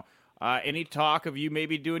TV now. Any talk of you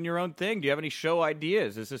maybe doing your own thing? Do you have any show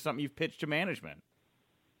ideas? Is this something you've pitched to management?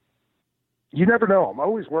 You never know. I'm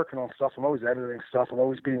always working on stuff. I'm always editing stuff. I'm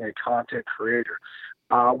always being a content creator.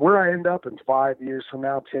 Where I end up in 5 years from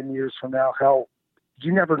now, 10 years from now, hell,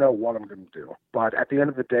 you never know what I'm going to do. But at the end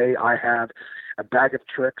of the day, I have a bag of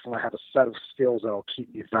tricks and I have a set of skills that will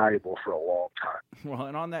keep me valuable for a long time. Well,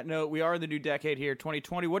 and on that note, we are in the new decade here,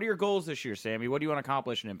 2020. What are your goals this year, Sammy? What do you want to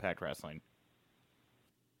accomplish in Impact Wrestling?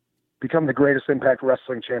 Become the greatest Impact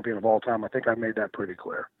Wrestling champion of all time. I think I made that pretty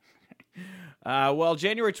clear. Well,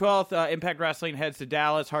 January 12th, Impact Wrestling heads to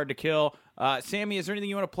Dallas, Hard to Kill. Sammy, is there anything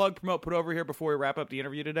you want to plug, promote, put over here before we wrap up the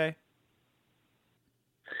interview today?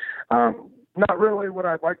 Not really. What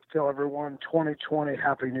I'd like to tell everyone, 2020,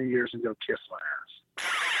 Happy New Year's, and go kiss my ass.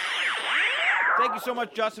 Thank you so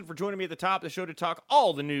much, Justin, for joining me at the top of the show to talk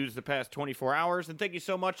all the news the past 24 hours. And thank you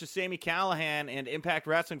so much to Sami Callihan and Impact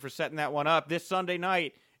Wrestling for setting that one up. This Sunday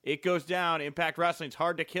night, it goes down. Impact Wrestling's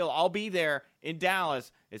Hard to Kill. I'll be there in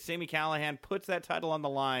Dallas as Sami Callihan puts that title on the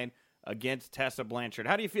line against Tessa Blanchard.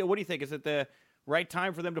 How do you feel? What do you think? Is it the right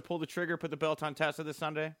time for them to pull the trigger, put the belt on Tessa this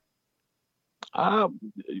Sunday?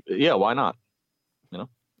 Yeah, why not? You know,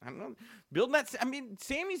 I don't know. Building that. I mean,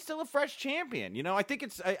 Sammy's still a fresh champion. You know, I think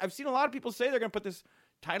I've seen a lot of people say they're going to put this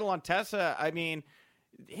title on Tessa. I mean,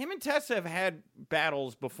 him and Tessa have had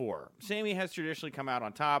battles before. Sami has traditionally come out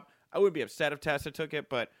on top. I wouldn't be upset if Tessa took it,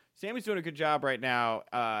 but Sammy's doing a good job right now.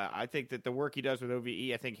 I think that the work he does with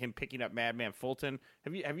OVE, I think him picking up Madman Fulton.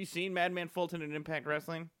 Have you seen Madman Fulton in Impact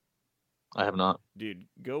Wrestling? I have not. Dude,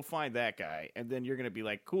 go find that guy, and then you're going to be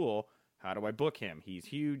like, cool, how do I book him? He's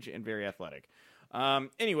huge and very athletic.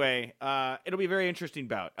 Anyway, it'll be a very interesting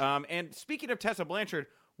bout. And speaking of Tessa Blanchard,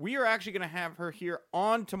 we are actually going to have her here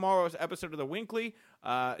on tomorrow's episode of The Winkley.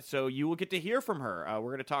 So you will get to hear from her.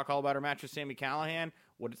 We're going to talk all about her match with Sami Callihan,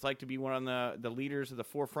 what it's like to be one of the leaders of the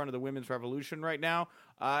forefront of the women's revolution right now,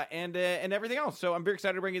 and everything else. So I'm very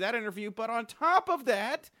excited to bring you that interview. But on top of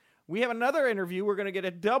that, we have another interview. We're going to get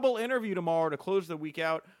a double interview tomorrow to close the week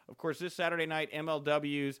out. Of course, this Saturday night,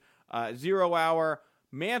 MLW's 0 Hour.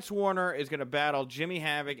 Mance Warner is going to battle Jimmy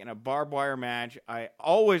Havoc in a barbed wire match. I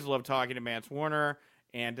always love talking to Mance Warner,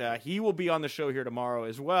 and he will be on the show here tomorrow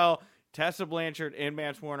as well. Tessa Blanchard and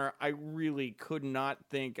Mance Warner, I really could not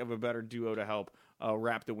think of a better duo to help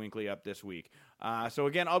wrap the Winkley up this week. So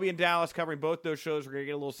again, I'll be in Dallas covering both those shows. We're going to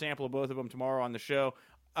get a little sample of both of them tomorrow on the show.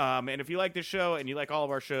 And if you like this show and you like all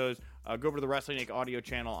of our shows, go over to the Wrestling Inc. audio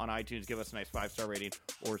channel on iTunes. Give us a nice 5-star rating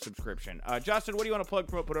or subscription. Justin, what do you want to plug,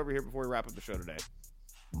 promote, put over here before we wrap up the show today?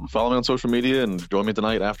 Follow me on social media and join me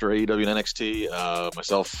tonight after AEW and NXT.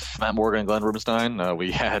 Myself, Matt Morgan, and Glenn Rubenstein. We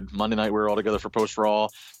had Monday night. We were all together for Post Raw,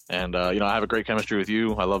 and I have a great chemistry with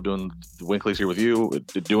you. I love doing the Winkleys here with you.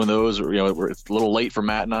 Doing those, it's a little late for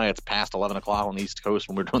Matt and I. It's past 11 o'clock on the East Coast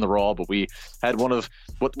when we're doing the Raw, but we had one of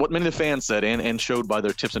what many of the fans said and showed by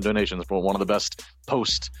their tips and donations for one of the best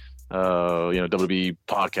post WB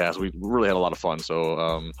podcast. We really had a lot of fun.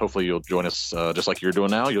 So hopefully you'll join us just like you're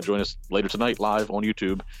doing now. You'll join us later tonight live on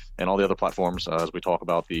YouTube and all the other platforms as we talk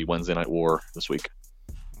about the Wednesday Night War this week.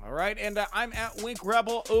 All right. And I'm at Wink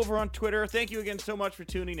Rebel over on Twitter. Thank you again so much for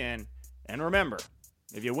tuning in. And remember,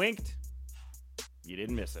 if you winked, you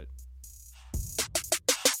didn't miss it.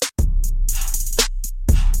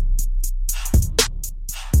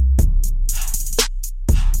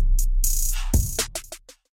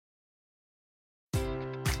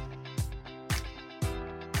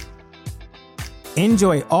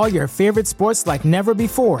 Enjoy all your favorite sports like never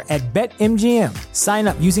before at BetMGM. Sign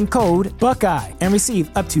up using code Buckeye and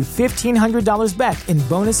receive up to $1,500 back in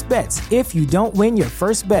bonus bets if you don't win your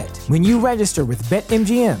first bet. When you register with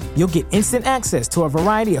BetMGM, you'll get instant access to a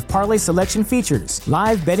variety of parlay selection features,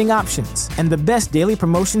 live betting options, and the best daily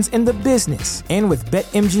promotions in the business. And with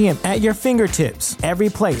BetMGM at your fingertips, every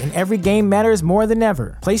play and every game matters more than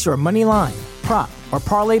ever. Place your money line, prop, or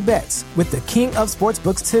parlay bets with the king of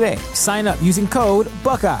sportsbooks today. Sign up using code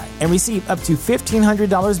Buckeye and receive up to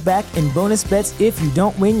 $1,500 back in bonus bets if you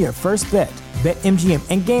don't win your first bet. BetMGM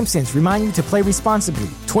and GameSense remind you to play responsibly.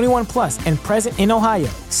 21 plus and present in Ohio,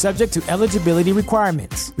 subject to eligibility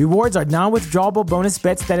requirements. Rewards are non-withdrawable bonus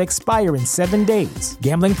bets that expire in 7 days.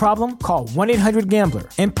 Gambling problem? Call 1-800-GAMBLER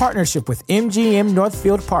in partnership with MGM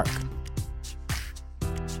Northfield Park.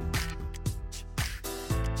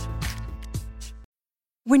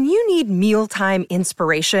 When you need mealtime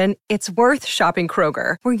inspiration, it's worth shopping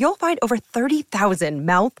Kroger, where you'll find over 30,000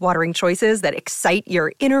 mouth-watering choices that excite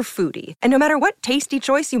your inner foodie. And no matter what tasty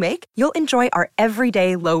choice you make, you'll enjoy our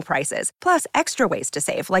everyday low prices, plus extra ways to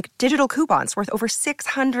save, like digital coupons worth over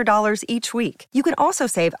 $600 each week. You can also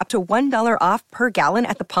save up to $1 off per gallon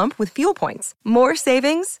at the pump with fuel points. More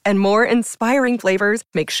savings and more inspiring flavors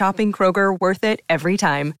make shopping Kroger worth it every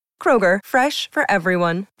time. Kroger, fresh for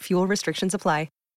everyone. Fuel restrictions apply.